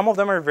processors. Some of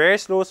them are very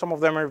slow, some of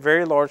them are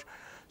very large.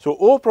 So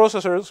all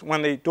processors,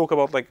 when they talk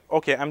about like,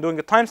 okay, I'm doing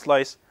a time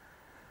slice,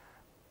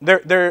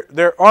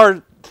 there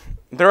are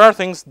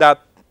things that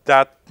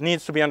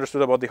needs to be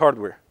understood about the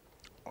hardware,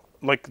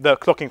 like the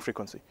clocking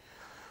frequency.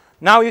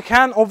 Now you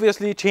can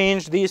obviously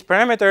change these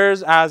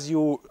parameters as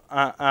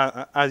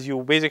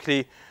you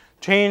basically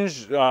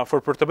change for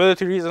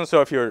portability reasons.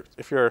 So if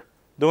you're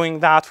doing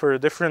that for a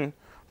different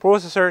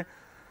processor,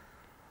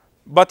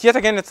 but yet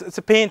again it's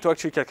a pain to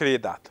actually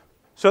calculate that.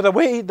 So the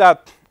way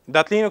that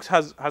Linux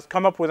has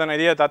come up with an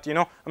idea that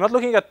I'm not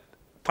looking at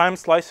time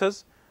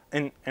slices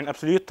in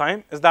absolute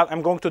time, is that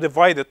I'm going to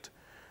divide it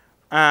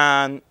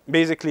and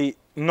basically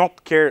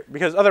not care,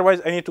 because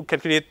otherwise I need to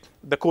calculate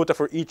the quota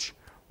for each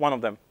one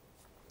of them.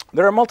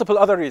 There are multiple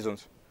other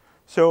reasons,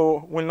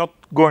 so we'll not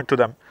go into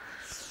them.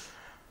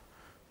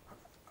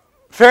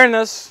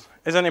 Fairness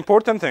is an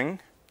important thing.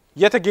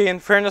 Yet again,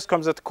 fairness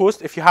comes at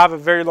cost if you have a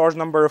very large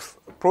number of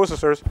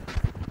processors.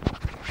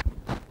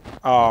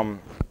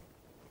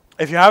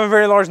 If you have a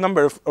very large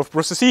number of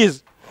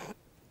processes,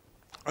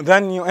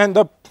 then you end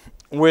up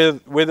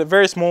with a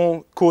very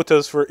small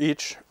quotas for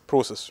each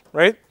process,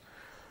 right?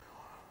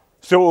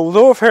 So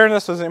although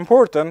fairness is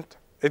important,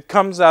 it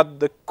comes at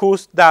the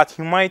cost that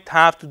you might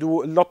have to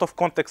do a lot of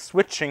context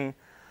switching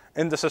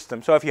in the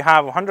system. So if you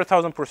have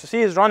 100,000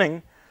 processes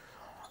running,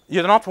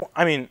 you do not,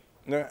 I mean,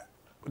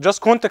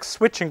 just context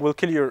switching will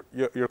kill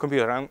your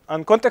computer.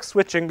 And context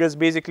switching is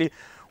basically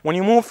when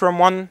you move from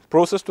one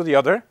process to the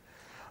other,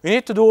 you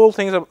need to do all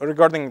things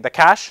regarding the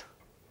cache,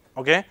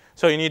 okay?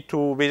 So you need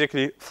to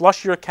basically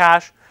flush your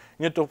cache,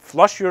 you need to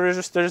flush your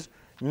registers,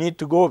 you need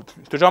to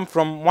jump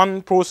from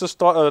one process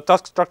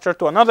task structure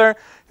to another.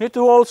 You need to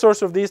do all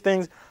sorts of these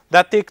things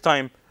that take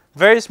time.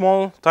 Very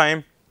small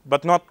time,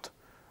 but not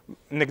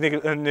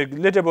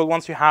negligible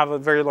once you have a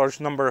very large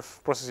number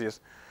of processes.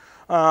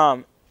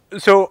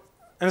 So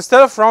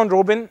instead of round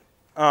robin,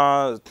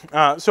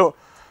 so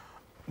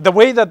the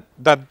way that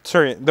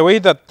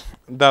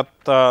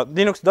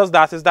Linux does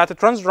that is that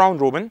it runs round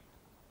robin,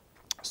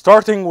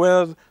 starting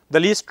with the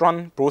least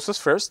run process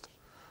first.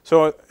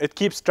 So it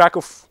keeps track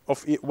of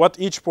what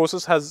each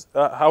process has,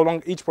 how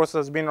long each process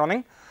has been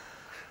running,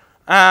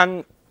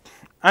 and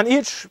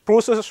each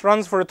process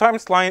runs for a time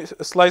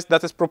slice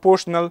that is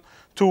proportional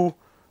to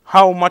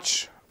how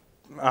much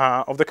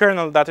of the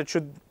kernel that it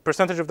should,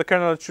 percentage of the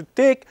kernel it should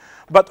take,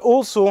 but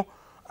also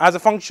as a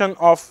function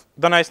of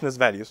the niceness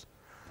values.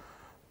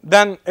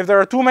 Then if there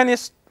are too many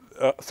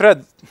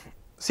threads,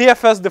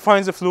 CFS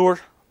defines the floor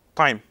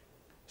time.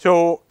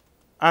 So,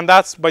 and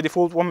that's by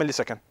default 1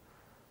 millisecond.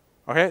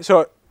 Okay,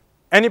 so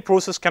any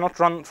process cannot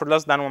run for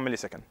less than 1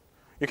 millisecond.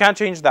 You can't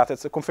change that.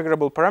 It's a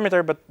configurable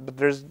parameter, but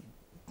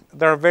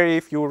there are very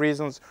few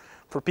reasons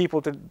for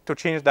people to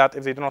change that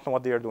if they do not know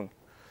what they are doing.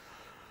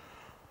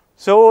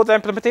 So the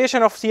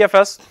implementation of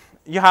CFS,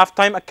 you have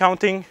time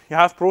accounting, you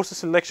have process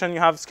selection, you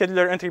have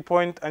scheduler entry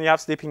point, and you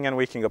have sleeping and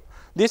waking up.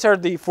 These are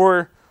the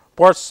 4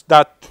 parts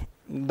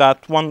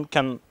that one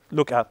can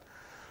look at.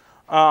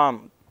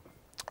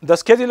 The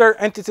scheduler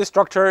entity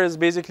structure is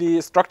basically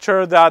a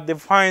structure that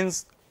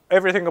defines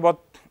everything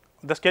about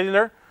the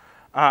scheduler.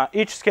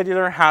 Each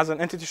scheduler has an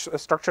entity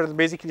structure that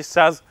basically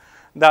says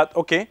that,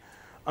 okay,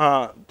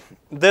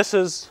 this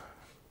is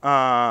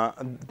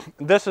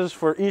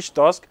for each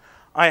task.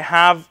 I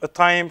have a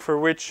time for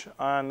which,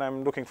 and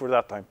I'm looking for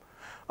that time.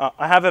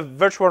 I have a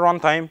virtual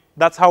runtime.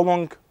 That's how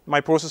long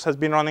my process has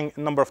been running, a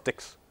number of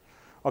ticks.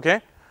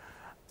 Okay,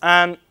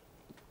 and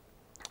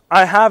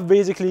I have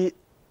basically,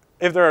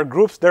 if there are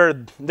groups, there are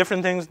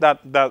different things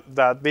that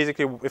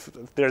basically, if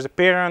there's a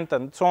parent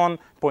and so on,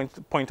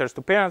 pointers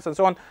to parents and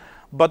so on.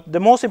 But the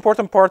most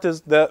important part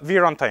is the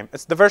vruntime.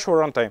 It's the virtual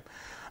runtime,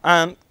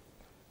 and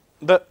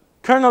the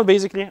kernel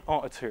basically.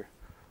 Oh, it's here.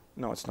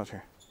 No, it's not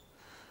here.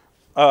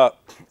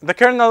 The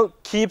kernel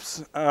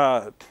keeps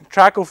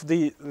track of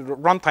the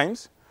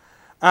runtimes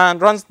and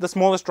runs the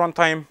smallest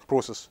runtime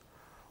process.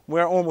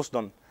 We're almost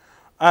done.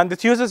 And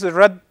it uses a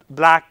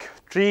red-black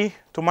tree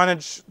to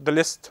manage the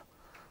list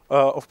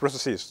of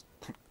processes.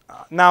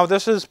 Now,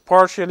 this is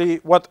partially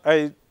what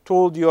I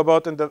told you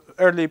about in the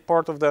early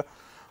part of the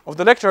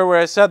lecture, where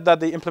I said that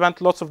they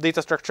implement lots of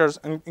data structures,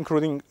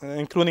 including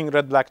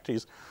red-black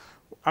trees.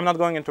 I'm not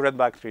going into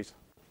red-black trees.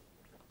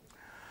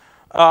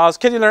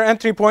 Scheduler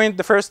entry point,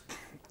 the first,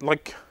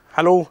 like,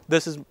 hello,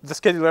 this is the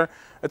scheduler.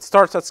 It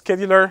starts at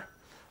scheduler,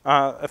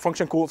 a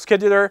function called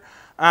scheduler,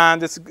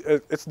 and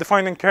it's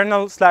defined in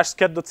kernel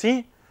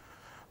 /sched.c,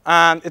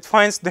 and it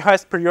finds the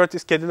highest priority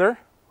scheduler,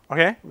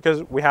 okay,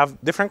 because we have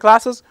different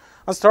classes,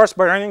 and starts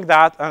by running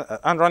that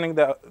and running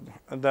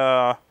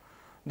the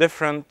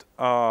different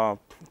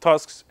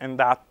tasks in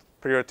that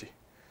priority.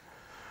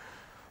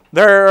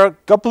 There are a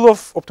couple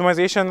of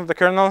optimizations of the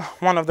kernel.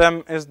 One of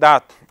them is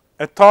that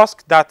a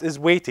task that is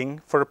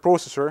waiting for a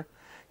processor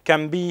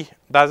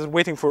that is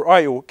waiting for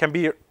I/O can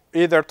be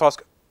either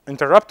task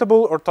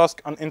interruptible or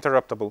task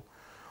uninterruptible.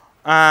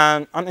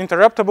 And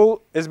uninterruptible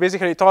is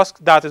basically a task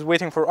that is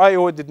waiting for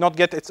I/O. It did not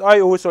get its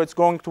I/O, so it's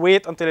going to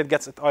wait until it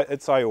gets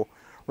its I/O,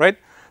 right?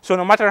 So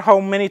no matter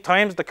how many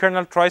times the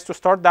kernel tries to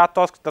start that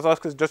task, the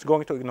task is just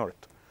going to ignore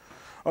it.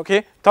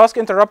 Okay, task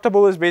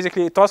interruptible is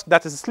basically a task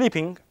that is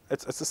sleeping.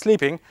 It's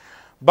sleeping,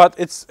 but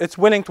it's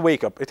willing to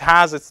wake up. It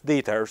has its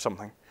data or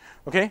something.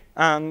 Okay,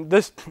 and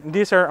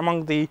these are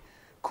among the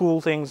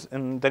cool things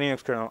in the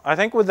Linux kernel. I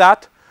think with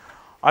that,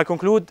 I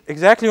conclude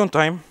exactly on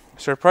time,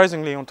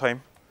 surprisingly on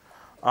time.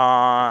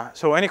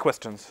 So any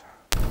questions?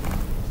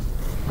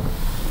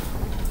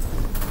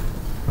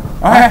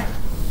 Okay,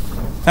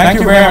 thank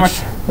you very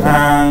much.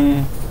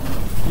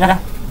 Yeah.